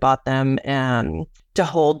through and bought them to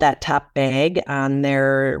hold that top bag on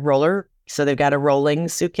their roller. So they've got a rolling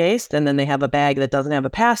suitcase, and then they have a bag that doesn't have a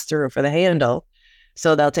pass-through for the handle.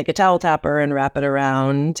 So they'll take a towel topper and wrap it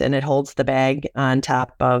around, and it holds the bag on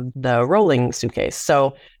top of the rolling suitcase.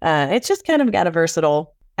 So it's just kind of got a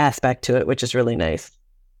versatile aspect to it, which is really nice.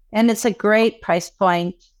 And it's a great price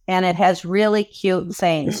point, and it has really cute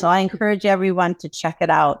sayings. So I encourage everyone to check it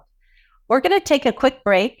out. We're going to take a quick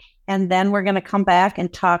break, and then we're going to come back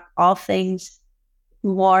and talk all things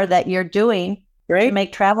more that you're doing to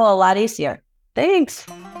make travel a lot easier. Thanks.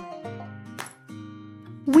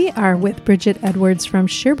 We are with Bridget Edwards from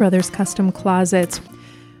Shear Brothers Custom Closets.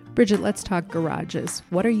 Bridget, let's talk garages.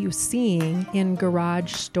 What are you seeing in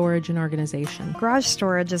garage storage and organization? Garage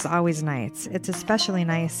storage is always nice. It's especially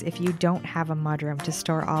nice if you don't have a mudroom to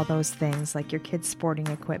store all those things like your kids' sporting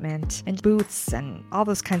equipment and boots and all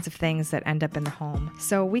those kinds of things that end up in the home.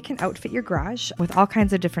 So we can outfit your garage with all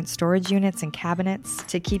kinds of different storage units and cabinets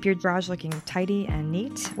to keep your garage looking tidy and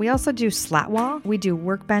neat. We also do slat wall. We do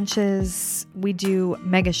workbenches. We do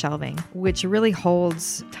mega shelving, which really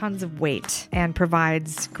holds tons of weight and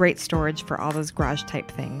provides great storage for all those garage type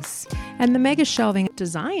things. And the mega shelving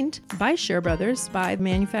designed by Shear Brothers, by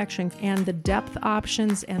manufacturing, and the depth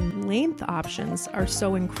options and length options are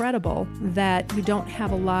so incredible that you don't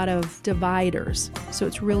have a lot of dividers. So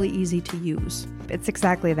it's really easy to use. It's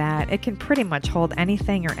exactly that. It can pretty much hold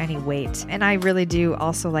anything or any weight. And I really do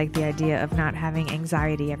also like the idea of not having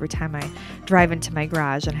anxiety every time I drive into my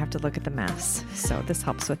garage and have to look at the mess. So this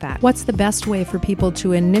helps with that. What's the best way for people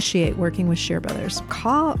to initiate working with Shear Brothers?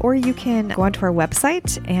 Call, or you can go onto our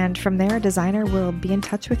website, and from there a designer will be in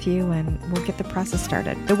touch with you and we'll get the process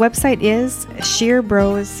started. The website is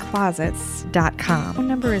shearbrosclosets.com. Phone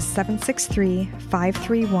number is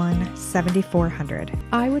 763-531-7400.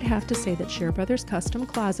 I would have to say that Shear Brothers Custom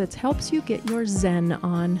Closets helps you get your zen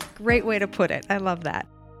on. Great way to put it. I love that.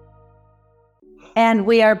 And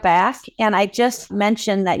we are back. And I just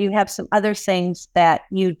mentioned that you have some other things that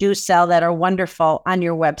you do sell that are wonderful on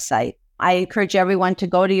your website. I encourage everyone to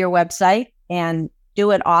go to your website and do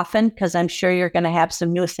it often, because I'm sure you're going to have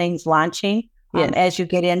some new things launching as you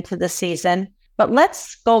get into the season. But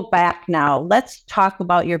let's go back now. Let's talk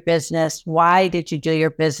about your business. Why did you do your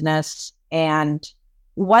business? And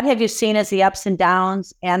what have you seen as the ups and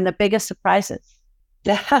downs and the biggest surprises?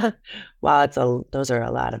 Wow, those are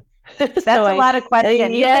a lot of. That's a lot of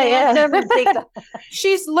questions. Yeah.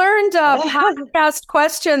 She's learned podcast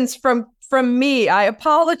questions from me. I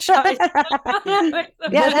apologize. Yeah,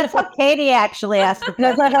 that's what Katie actually asked.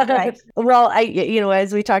 Right. Well,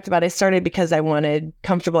 as we talked about, I started because I wanted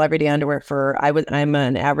comfortable everyday underwear I'm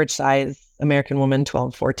an average size American woman,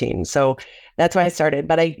 12, 14. So that's why I started.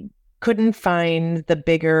 But I couldn't find the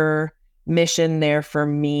bigger mission there for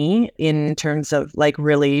me in terms of like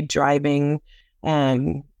really driving,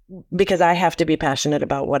 because I have to be passionate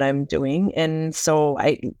about what I'm doing. And so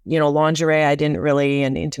lingerie, I didn't really,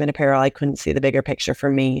 and intimate apparel, I couldn't see the bigger picture for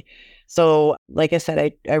me. So like I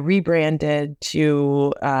said, I rebranded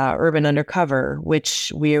to URBAN Undercover,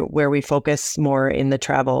 where we focus more in the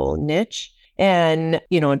travel niche, and,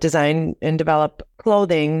 design and develop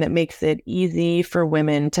clothing that makes it easy for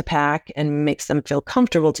women to pack and makes them feel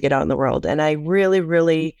comfortable to get out in the world. And I really,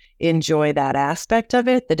 really enjoy that aspect of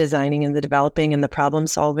it, the designing and the developing and the problem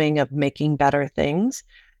solving of making better things.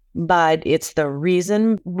 But it's the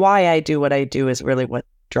reason why I do what I do is really what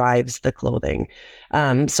drives the clothing.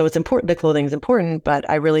 So it's important. The clothing is important, but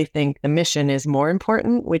I really think the mission is more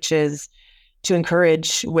important, which is to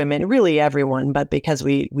encourage women, really everyone, but because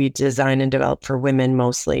we design and develop for women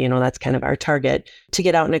mostly, that's kind of our target, to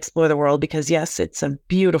get out and explore the world, because yes, it's a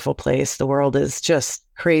beautiful place. The world is just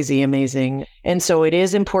crazy amazing. And so it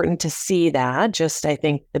is important to see that, just I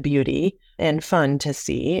think the beauty and fun to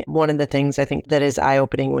see. One of the things I think that is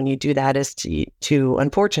eye-opening when you do that is to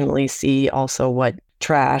unfortunately see also what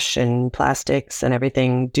trash and plastics and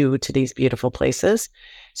everything do to these beautiful places.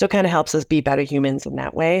 So it kind of helps us be better humans in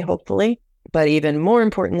that way, hopefully. But even more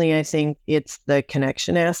importantly, I think it's the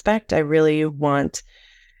connection aspect. I really want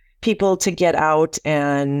people to get out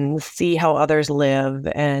and see how others live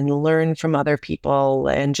and learn from other people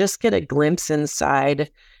and just get a glimpse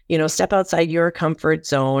inside, step outside your comfort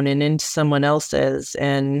zone and into someone else's.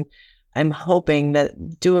 And I'm hoping that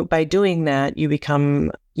by doing that, you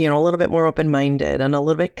become, a little bit more open-minded and a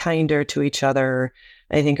little bit kinder to each other.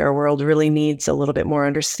 I think our world really needs a little bit more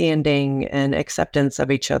understanding and acceptance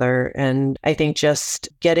of each other. And I think just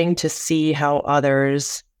getting to see how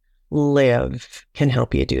others live can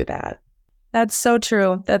help you do that. That's so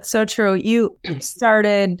true. That's so true. You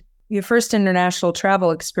started, your first international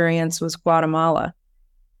travel experience was Guatemala.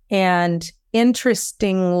 And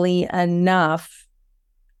interestingly enough,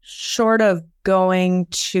 short of going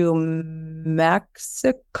to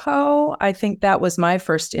Mexico, I think that was my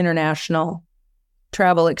first international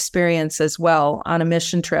travel experience as well, on a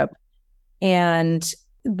mission trip. And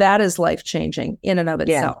that is life-changing in and of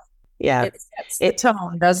itself. Yeah. It sets the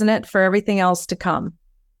tone, doesn't it, for everything else to come?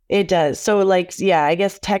 It does. So I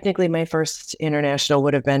guess technically my first international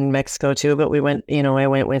would have been Mexico too, but we went, I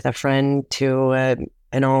went with a friend to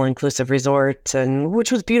an all-inclusive resort, and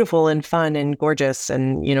which was beautiful and fun and gorgeous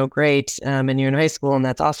and, great. And you're in high school and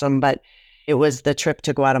that's awesome. But it was the trip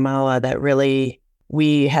to Guatemala that really,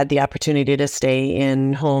 we had the opportunity to stay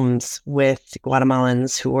in homes with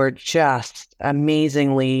Guatemalans who were just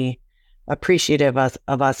amazingly appreciative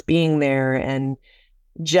of us being there. And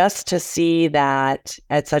just to see that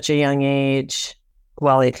at such a young age,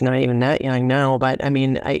 well, it's not even that young now, but I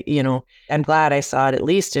mean, I'm glad I saw it at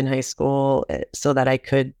least in high school so that I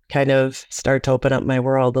could kind of start to open up my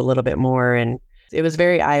world a little bit more. And it was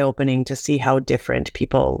very eye-opening to see how different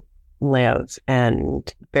people live,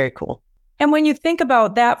 and very cool. And when you think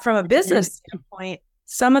about that from a business standpoint,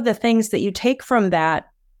 some of the things that you take from that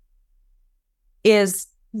is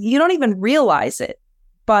you don't even realize it,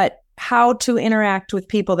 but how to interact with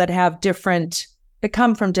people that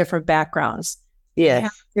come from different backgrounds. Yes.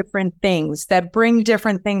 Have different things that bring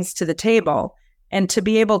different things to the table, and to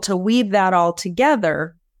be able to weave that all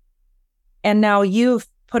together. And now you've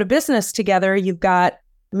put a business together. You've got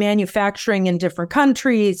manufacturing in different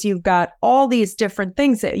countries. You've got all these different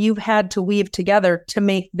things that you've had to weave together to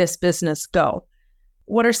make this business go.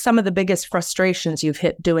 What are some of the biggest frustrations you've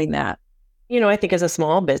hit doing that? I think as a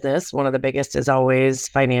small business, one of the biggest is always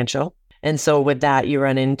financial. And so with that, you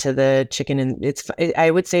run into the chicken and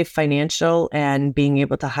I would say financial and being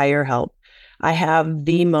able to hire help. I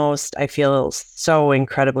feel so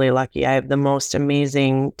incredibly lucky. I have the most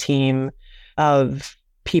amazing team of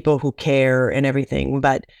people who care and everything,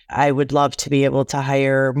 but I would love to be able to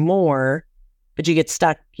hire more, but you get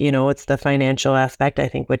stuck, it's the financial aspect, I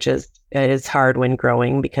think, which is hard when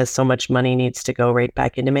growing, because so much money needs to go right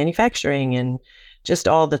back into manufacturing and just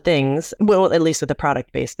all the things, well, at least with a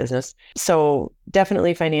product-based business. So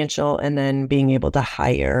definitely financial, and then being able to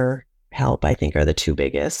hire help, I think, are the two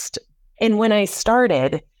biggest. And when I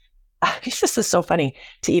started, this is so funny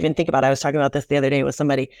to even think about. I was talking about this the other day with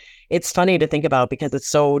somebody. It's funny to think about because it's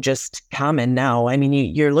so just common now. I mean,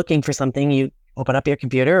 you're looking for something, you open up your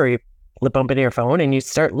computer or you flip open your phone and you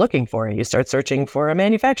start looking for it. You start searching for a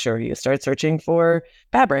manufacturer. You start searching for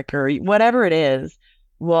fabric or whatever it is.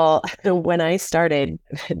 Well, when I started,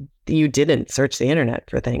 you didn't search the internet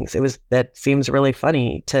for things. That seems really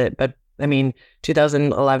funny but I mean,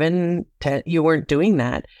 2011, you weren't doing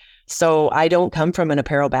that. So I don't come from an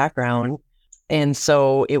apparel background. And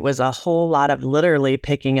so it was a whole lot of literally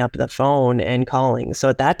picking up the phone and calling. So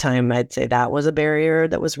at that time, I'd say that was a barrier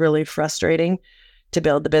that was really frustrating to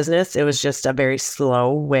build the business. It was just a very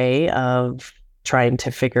slow way of trying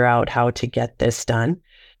to figure out how to get this done.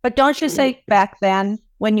 But don't you say back then,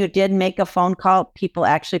 when you did make a phone call, people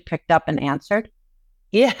actually picked up and answered?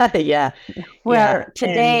 Yeah. Where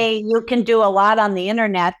today you can do a lot on the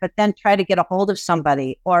internet, but then try to get a hold of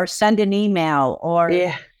somebody or send an email or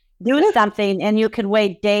do something, and you could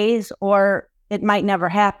wait days or it might never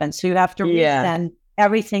happen. So you have to resend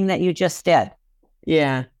everything that you just did.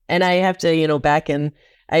 Yeah. And I have to,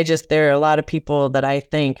 there are a lot of people that I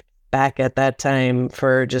thank back at that time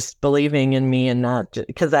for just believing in me, and not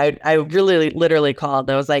because I really literally called.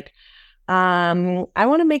 I was like, I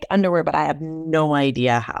want to make underwear, but I have no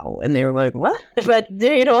idea how. And they were like, what? But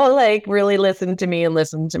they, really listened to me and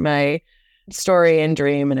listened to my story and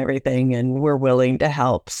dream and everything, and we're willing to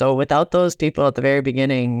help. So without those people at the very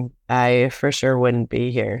beginning, I for sure wouldn't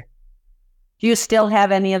be here. Do you still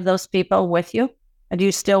have any of those people with you? Do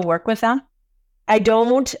you still work with them? I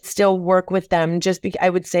don't still work with them, just because I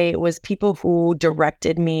would say it was people who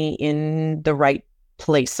directed me in the right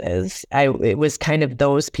places. It was kind of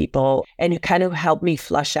those people, and it kind of helped me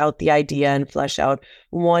flush out the idea and flush out.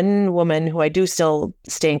 One woman who I do still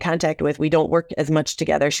stay in contact with, we don't work as much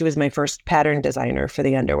together. She was my first pattern designer for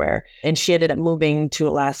the underwear, and she ended up moving to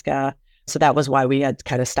Alaska. So that was why we had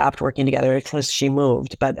kind of stopped working together, because she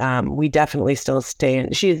moved. But we definitely still stay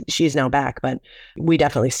in. She's now back, but we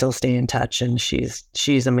definitely still stay in touch, and she's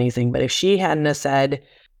amazing. But if she hadn't have said,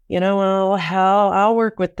 well, I'll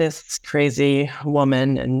work with this crazy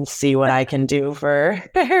woman and see what I can do for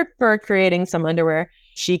creating some underwear.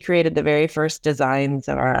 She created the very first designs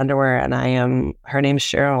of our underwear, and her name's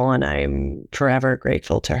Cheryl, and I'm forever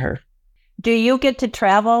grateful to her. Do you get to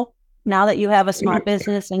travel now that you have a small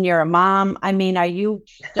business and you're a mom? I mean, are you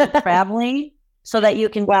still traveling so that you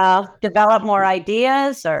can develop more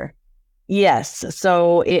ideas, or? Yes.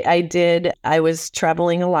 So I was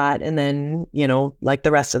traveling a lot, and then, like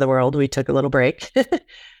the rest of the world, we took a little break.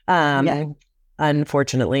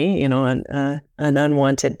 Unfortunately, an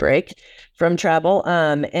unwanted break from travel.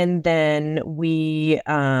 And then we,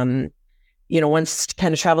 once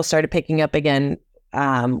kind of travel started picking up again,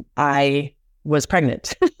 I was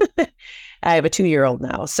pregnant. I have a 2-year-old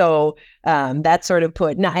now. So that sort of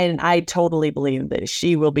and I totally believe that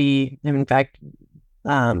she will be, in fact,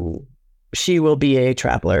 she will be a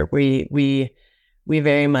traveler. We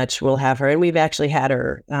very much will have her, and we've actually had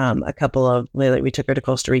her we took her to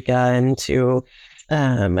Costa Rica and to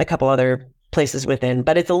a couple other places within,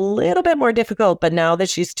 but it's a little bit more difficult. But now that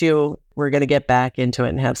she's 2, we're going to get back into it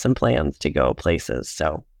and have some plans to go places.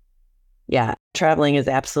 So yeah, traveling is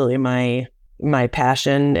absolutely my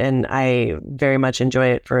passion, and I very much enjoy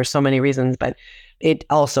it for so many reasons, but it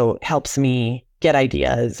also helps me get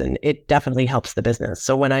ideas, and it definitely helps the business.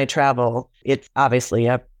 So when I travel, it's obviously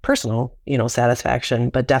a personal, satisfaction,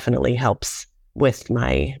 but definitely helps with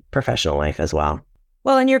my professional life as well.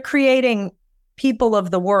 Well, and you're creating people of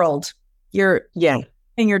the world. You're giving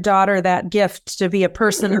your daughter that gift to be a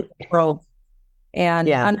person of the world, and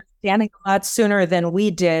understanding a lot sooner than we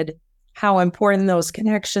did how important those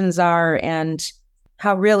connections are, and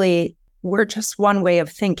how really we're just one way of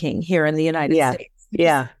thinking here in the United States.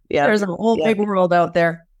 Yeah. There's a whole big world out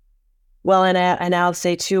there. Well, and I'll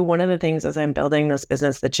say too, one of the things as I'm building this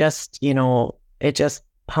business that just, it just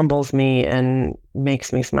humbles me and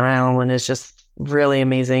makes me smile and is just really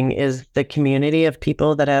amazing is the community of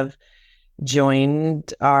people that have essentially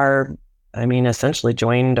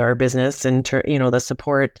joined our business, and the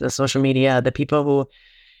support, the social media, the people who,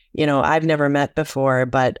 I've never met before,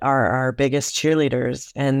 but are our biggest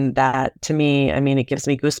cheerleaders. And that, to me, it gives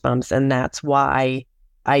me goosebumps. And that's why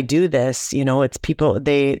I do this. It's people,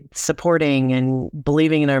 they supporting and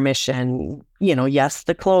believing in our mission, yes,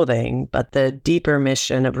 the clothing, but the deeper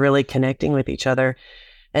mission of really connecting with each other.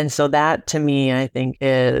 And so that, to me, I think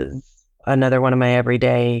is another one of my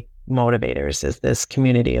everyday motivators, is this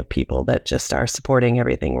community of people that just are supporting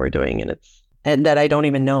everything we're doing. And that I don't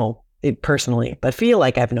even know personally, but feel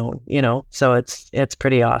like I've known, so it's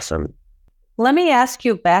pretty awesome. Let me ask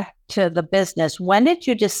you back to the business. When did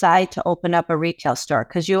you decide to open up a retail store?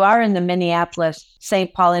 Because you are in the Minneapolis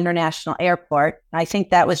St. Paul International Airport. I think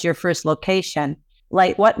that was your first location.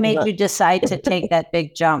 Like, what made you decide to take that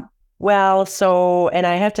big jump? Well, and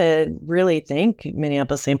I have to really thank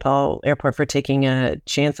Minneapolis St. Paul Airport for taking a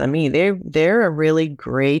chance on me. They're a really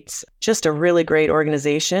great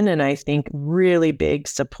organization, and I think really big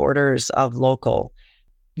supporters of local.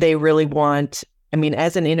 They really want,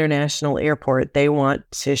 as an international airport, they want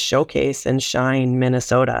to showcase and shine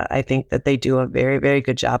Minnesota. I think that they do a very, very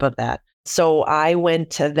good job of that. So I went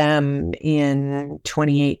to them in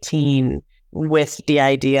 2018 with the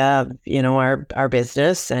idea of, our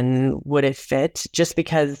business and would it fit, just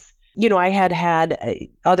because, I had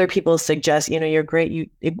other people suggest, you're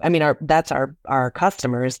great. That's our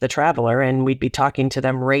customers, the traveler, and we'd be talking to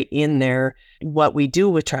them right in there. What we do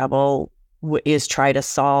with travel is try to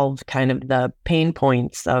solve kind of the pain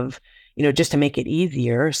points of, just to make it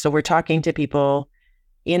easier. So we're talking to people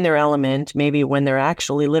in their element, maybe when they're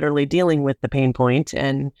actually literally dealing with the pain point.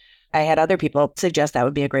 And I had other people suggest that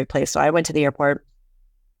would be a great place. So I went to the airport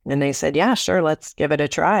and they said, yeah, sure, let's give it a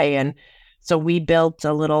try. And so we built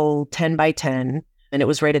a little 10 by 10, and it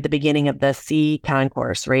was right at the beginning of the C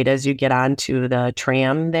concourse, right as you get onto the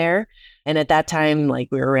tram there. And at that time, we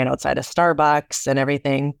were right outside of Starbucks and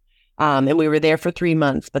everything. And we were there for 3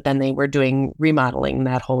 months, but then they were doing remodeling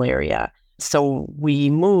that whole area. So we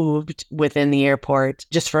moved within the airport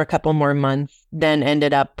just for a couple more months, then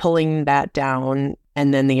ended up pulling that down.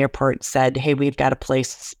 And then the airport said, hey, we've got a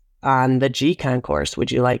place on the G concourse.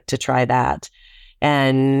 Would you like to try that?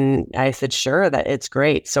 And I said, sure, that it's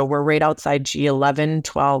great. So we're right outside G11,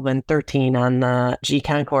 12, and 13 on the G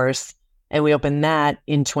concourse. And we opened that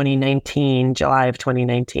in 2019, July of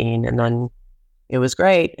 2019. And then it was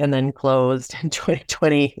great. And then closed in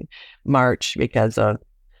 2020, March, because of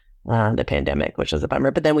the pandemic, which was a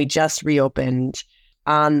bummer. But then we just reopened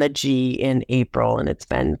on the G in April, and it's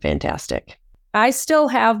been fantastic. I still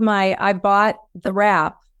have I bought the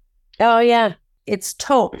wrap. Oh, yeah. It's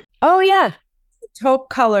taupe. Oh, yeah. Taupe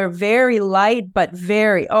color, very light, but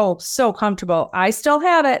so comfortable. I still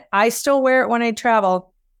have it. I still wear it when I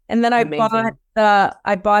travel. And then I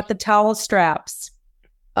bought the towel straps.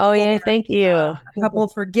 Oh, yeah. Thank you. A couple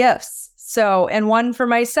for gifts. So, and one for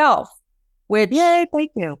myself, which yay,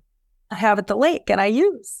 thank you. I have at the lake and I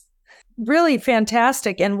use. Really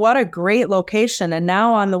fantastic. And what a great location. And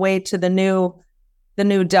now on the way to the new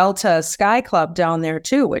Delta Sky Club down there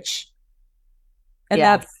too,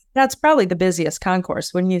 that's probably the busiest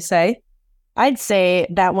concourse, wouldn't you say? I'd say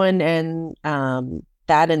that one and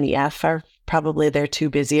that and the F are probably their two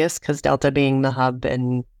busiest, because Delta being the hub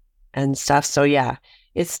and stuff. So yeah,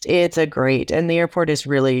 it's a great, and the airport is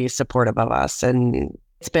really supportive of us, and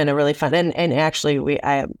it's been a really fun. And actually,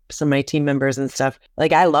 I have some of my team members and stuff.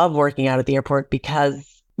 Like, I love working out at the airport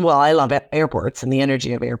because, well, I love airports and the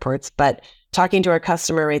energy of airports, but talking to our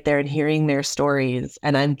customer right there and hearing their stories.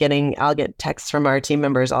 And I'll get texts from our team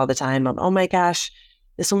members all the time of, oh my gosh,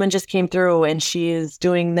 this woman just came through and she is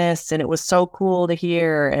doing this, and it was so cool to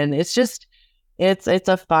hear. And it's just, it's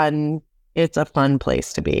a fun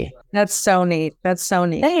place to be. That's so neat.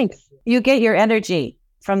 Thanks. You get your energy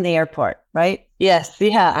from the airport, right? Yes.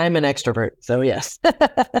 Yeah. I'm an extrovert. So yes.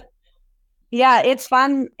 Yeah, it's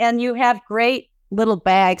fun. And you have great little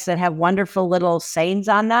bags that have wonderful little sayings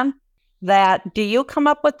on them. Do you come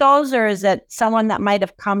up with those, or is it someone that might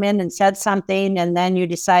have come in and said something and then you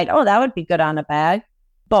decide, oh, that would be good on a bag?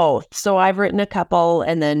 Both. So I've written a couple,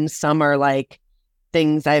 and then some are like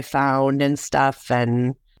things I've found and stuff.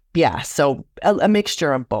 And yeah, so a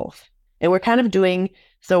mixture of both. And we're kind of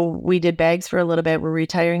so we did bags for a little bit. We're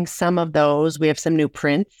retiring some of those. We have some new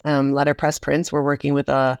prints, letterpress prints. We're working with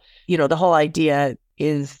the whole idea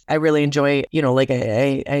is I really enjoy, like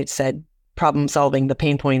I said, problem solving the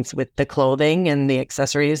pain points with the clothing and the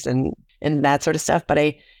accessories and that sort of stuff. But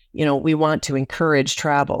we want to encourage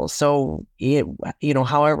travel. So,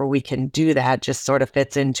 however we can do that just sort of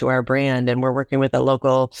fits into our brand. And we're working with a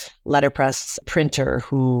local letterpress printer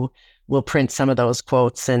who will print some of those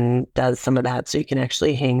quotes and does some of that. So you can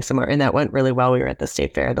actually hang somewhere. And that went really well. We were at the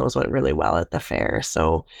state fair. Those went really well at the fair.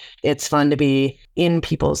 So it's fun to be in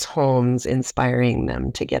people's homes, inspiring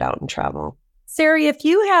them to get out and travel. Sairey, if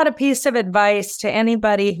you had a piece of advice to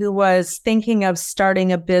anybody who was thinking of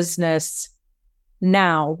starting a business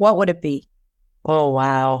now, what would it be? Oh,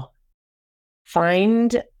 wow.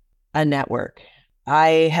 Find a network.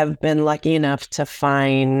 I have been lucky enough to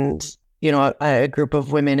find, a group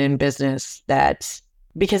of women in business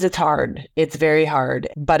because it's hard. It's very hard,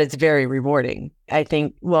 but it's very rewarding. I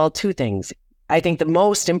think, two things. I think the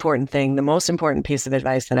most important piece of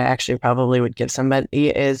advice that I actually probably would give somebody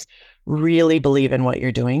is really believe in what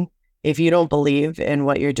you're doing. If you don't believe in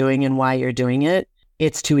what you're doing and why you're doing it,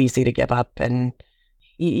 it's too easy to give up. And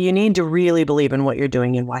you need to really believe in what you're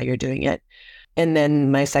doing and why you're doing it. And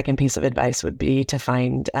then my second piece of advice would be to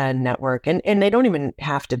find a network. And they don't even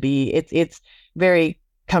have to be, it's very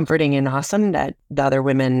comforting and awesome that the other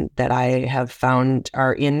women that I have found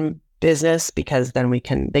are in business, because then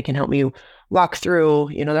they can help me walk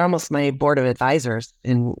through, they're almost my board of advisors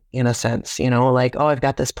in a sense, like, oh, I've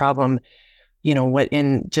got this problem,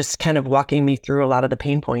 in just kind of walking me through a lot of the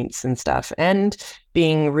pain points and stuff, and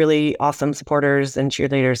being really awesome supporters and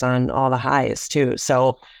cheerleaders on all the highs too.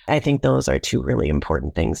 So I think those are two really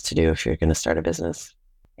important things to do if you're going to start a business.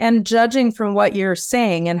 And judging from what you're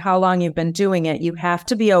saying and how long you've been doing it, you have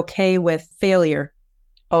to be okay with failure.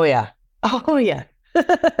 Oh, yeah. Oh, yeah.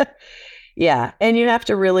 Yeah. And you have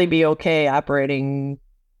to really be okay operating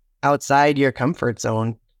outside your comfort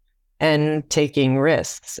zone and taking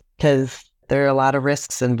risks, because there are a lot of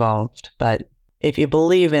risks involved. But if you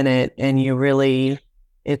believe in it and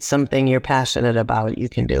it's something you're passionate about, you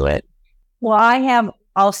can do it. Well, I have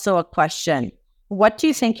also a question. What do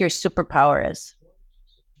you think your superpower is?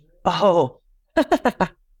 Oh,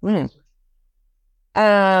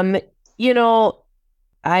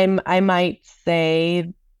 I might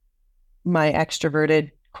say my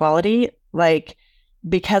extroverted quality. Like,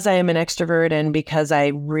 because I am an extrovert and because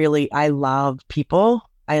I love people.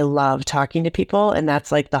 I love talking to people, and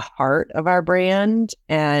that's like the heart of our brand.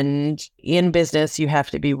 And in business, you have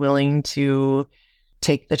to be willing to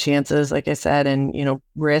take the chances, like I said, and,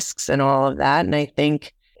 risks and all of that. And I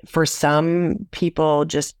think for some people,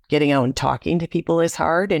 just getting out and talking to people is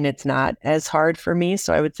hard, and it's not as hard for me.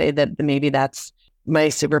 So I would say that maybe that's my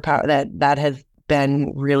superpower, that has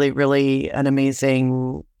been really, really an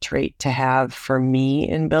amazing trait to have for me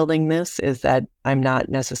in building this, is that I'm not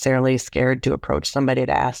necessarily scared to approach somebody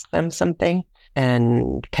to ask them something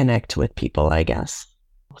and connect with people, I guess.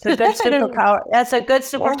 It's a good superpower. That's a good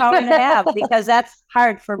superpower to have, because that's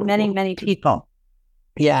hard for many, many people.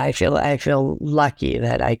 Yeah, I feel lucky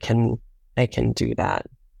that I can do that.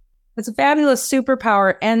 It's a fabulous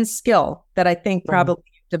superpower and skill that I think probably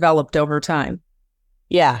developed over time.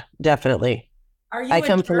 Yeah, definitely. I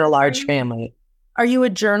come from a large family. Are you a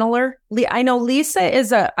journaler? I know Lisa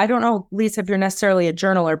is I don't know, Lisa, if you're necessarily a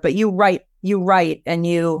journaler, but you write and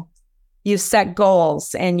you set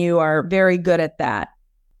goals, and you are very good at that.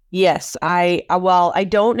 Yes, I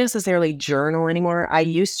don't necessarily journal anymore. I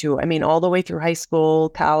used to. I mean, all the way through high school,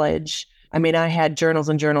 college. I mean, I had journals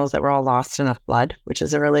and journals that were all lost in a flood, which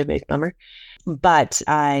is a really big bummer. But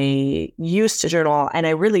I used to journal, and I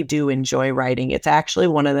really do enjoy writing. It's actually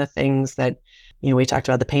one of the things that, we talked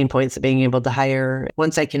about the pain points of being able to hire.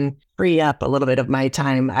 Once I can free up a little bit of my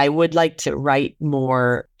time, I would like to write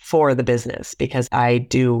more for the business, because I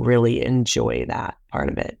do really enjoy that part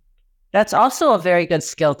of it. That's also a very good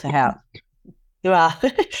skill to have. Well,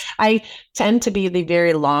 I tend to be the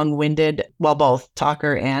very long-winded, both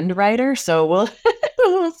talker and writer. So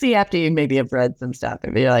we'll see after you maybe have read some stuff,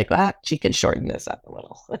 and you're like, well, she can shorten this up a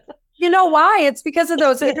little. You know why? It's because of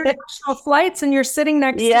those international flights, and you're sitting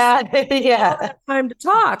next to yeah. time to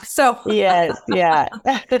talk. So yes.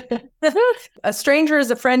 A stranger is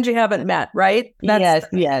a friend you haven't met, right? Yes.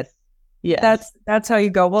 That's how you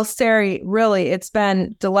go. Well, Sairey, really, it's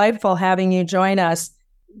been delightful having you join us.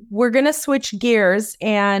 We're going to switch gears,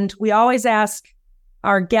 and we always ask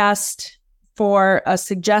our guest for a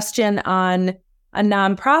suggestion on a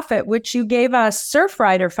nonprofit, which you gave us,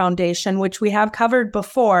 Surfrider Foundation, which we have covered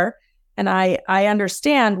before. And I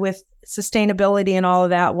understand with sustainability and all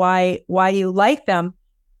of that, why you like them.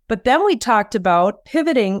 But then we talked about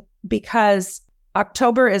pivoting, because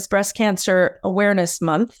October is Breast Cancer Awareness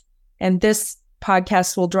Month, and this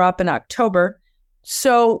podcast will drop in October.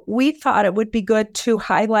 So we thought it would be good to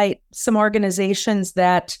highlight some organizations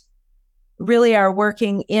that really are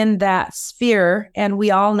working in that sphere. And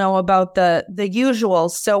we all know about the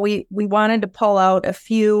usuals. So we wanted to pull out a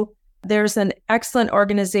few. There's an excellent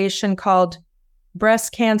organization called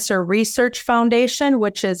Breast Cancer Research Foundation,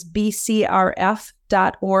 which is bcrf.org.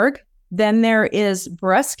 Then there is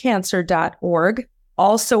breastcancer.org,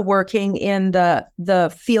 also working in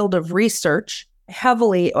the field of research.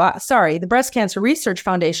 The Breast Cancer Research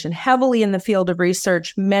Foundation, heavily in the field of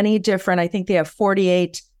research, many different, I think they have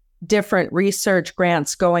 48 different research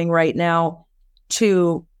grants going right now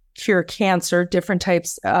to cure cancer, different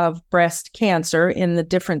types of breast cancer in the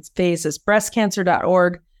different phases.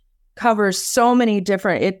 Breastcancer.org covers so many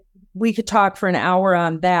different, we could talk for an hour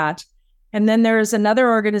on that. And then there is another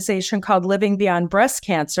organization called Living Beyond Breast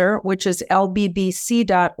Cancer, which is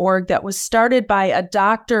lbbc.org, that was started by a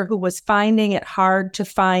doctor who was finding it hard to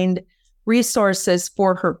find resources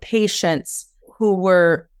for her patients who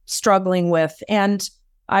were struggling with, and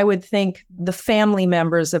I would think the family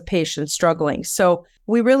members of patients struggling. So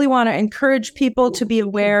we really want to encourage people to be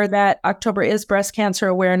aware that October is Breast Cancer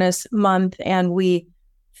Awareness Month, and we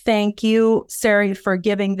thank you, Sairey, for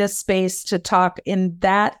giving this space to talk in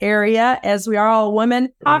that area, as we are all women.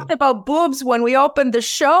 Talked about boobs when we opened the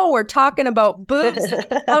show. We're talking about boobs,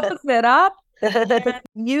 pumping it up.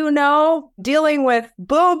 Dealing with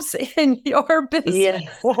boobs in your business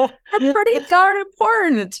are pretty darn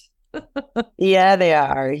important. Yeah, they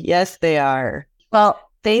are. Yes, they are. Well,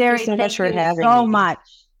 thank you so much for having me. So much.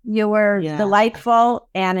 You were delightful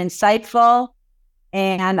and insightful.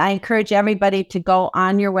 And I encourage everybody to go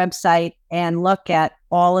on your website and look at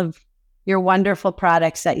all of your wonderful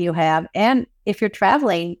products that you have. And if you're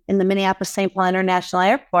traveling in the Minneapolis-St. Paul International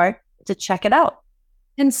Airport, to check it out.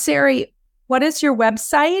 And Sairey, what is your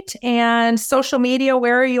website and social media?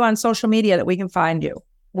 Where are you on social media that we can find you?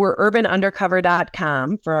 We're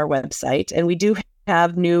urbanundercover.com for our website. And we do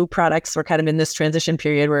have new products. We're kind of in this transition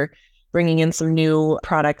period. We're bringing in some new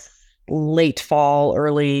products late fall,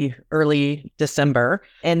 early December.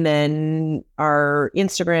 And then our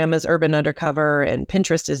Instagram is Urban Undercover and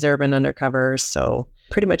Pinterest is Urban Undercover. So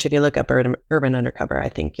pretty much if you look up Urban Undercover, I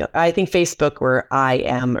think Facebook, where I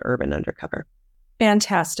am Urban Undercover.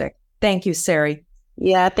 Fantastic. Thank you, Sairey.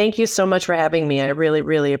 Yeah, thank you so much for having me. I really,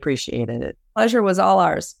 really appreciated it. Pleasure was all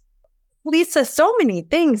ours. Lisa, so many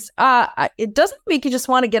things. It doesn't make you just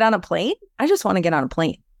want to get on a plane. I just want to get on a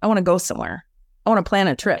plane. I want to go somewhere. I want to plan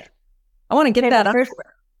a trip. I want to get that underwear.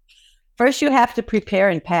 First, you have to prepare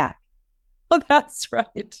and pack. Oh, that's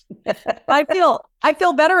right. I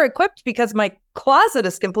feel better equipped because my closet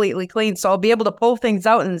is completely clean, so I'll be able to pull things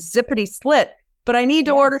out and zippity split. But I need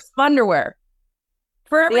to order some underwear.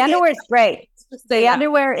 The underwear is great. The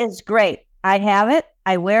underwear is great. I have it.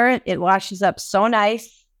 I wear it. It washes up so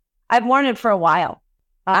nice. I've worn it for a while.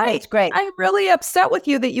 It's great. I'm really upset with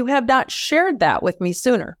you that you have not shared that with me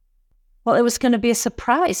sooner. Well, it was going to be a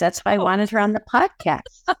surprise. That's why I wanted her on the podcast.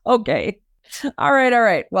 Okay. All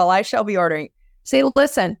right. Well, I shall be ordering. Say,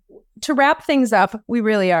 listen, to wrap things up, we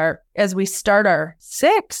really are, as we start our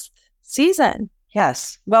 6th season.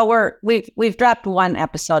 Yes. Well, we've dropped one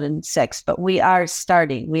episode in 6, but we are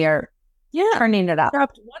starting. We are turning it up.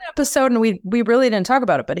 Dropped one episode and we really didn't talk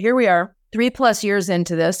about it, but here we are 3+ years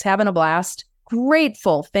into this, having a blast.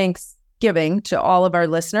 Grateful Thanksgiving to all of our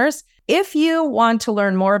listeners. If you want to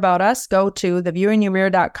learn more about us, go to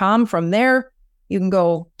theviewinyourmirror.com. From there, you can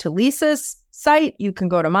go to Lisa's site. You can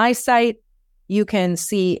go to my site. You can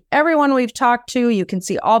see everyone we've talked to. You can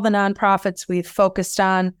see all the nonprofits we've focused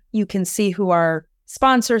on. You can see who our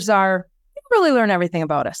sponsors are. You can really learn everything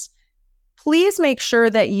about us. Please make sure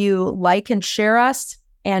that you like and share us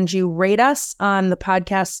and you rate us on the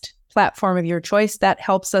podcast platform of your choice. That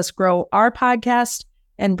helps us grow our podcast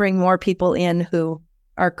and bring more people in who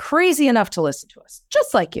are crazy enough to listen to us,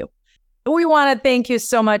 just like you. We want to thank you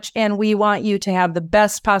so much, and we want you to have the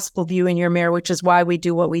best possible view in your mirror, which is why we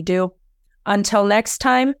do what we do. Until next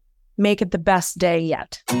time, make it the best day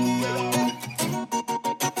yet.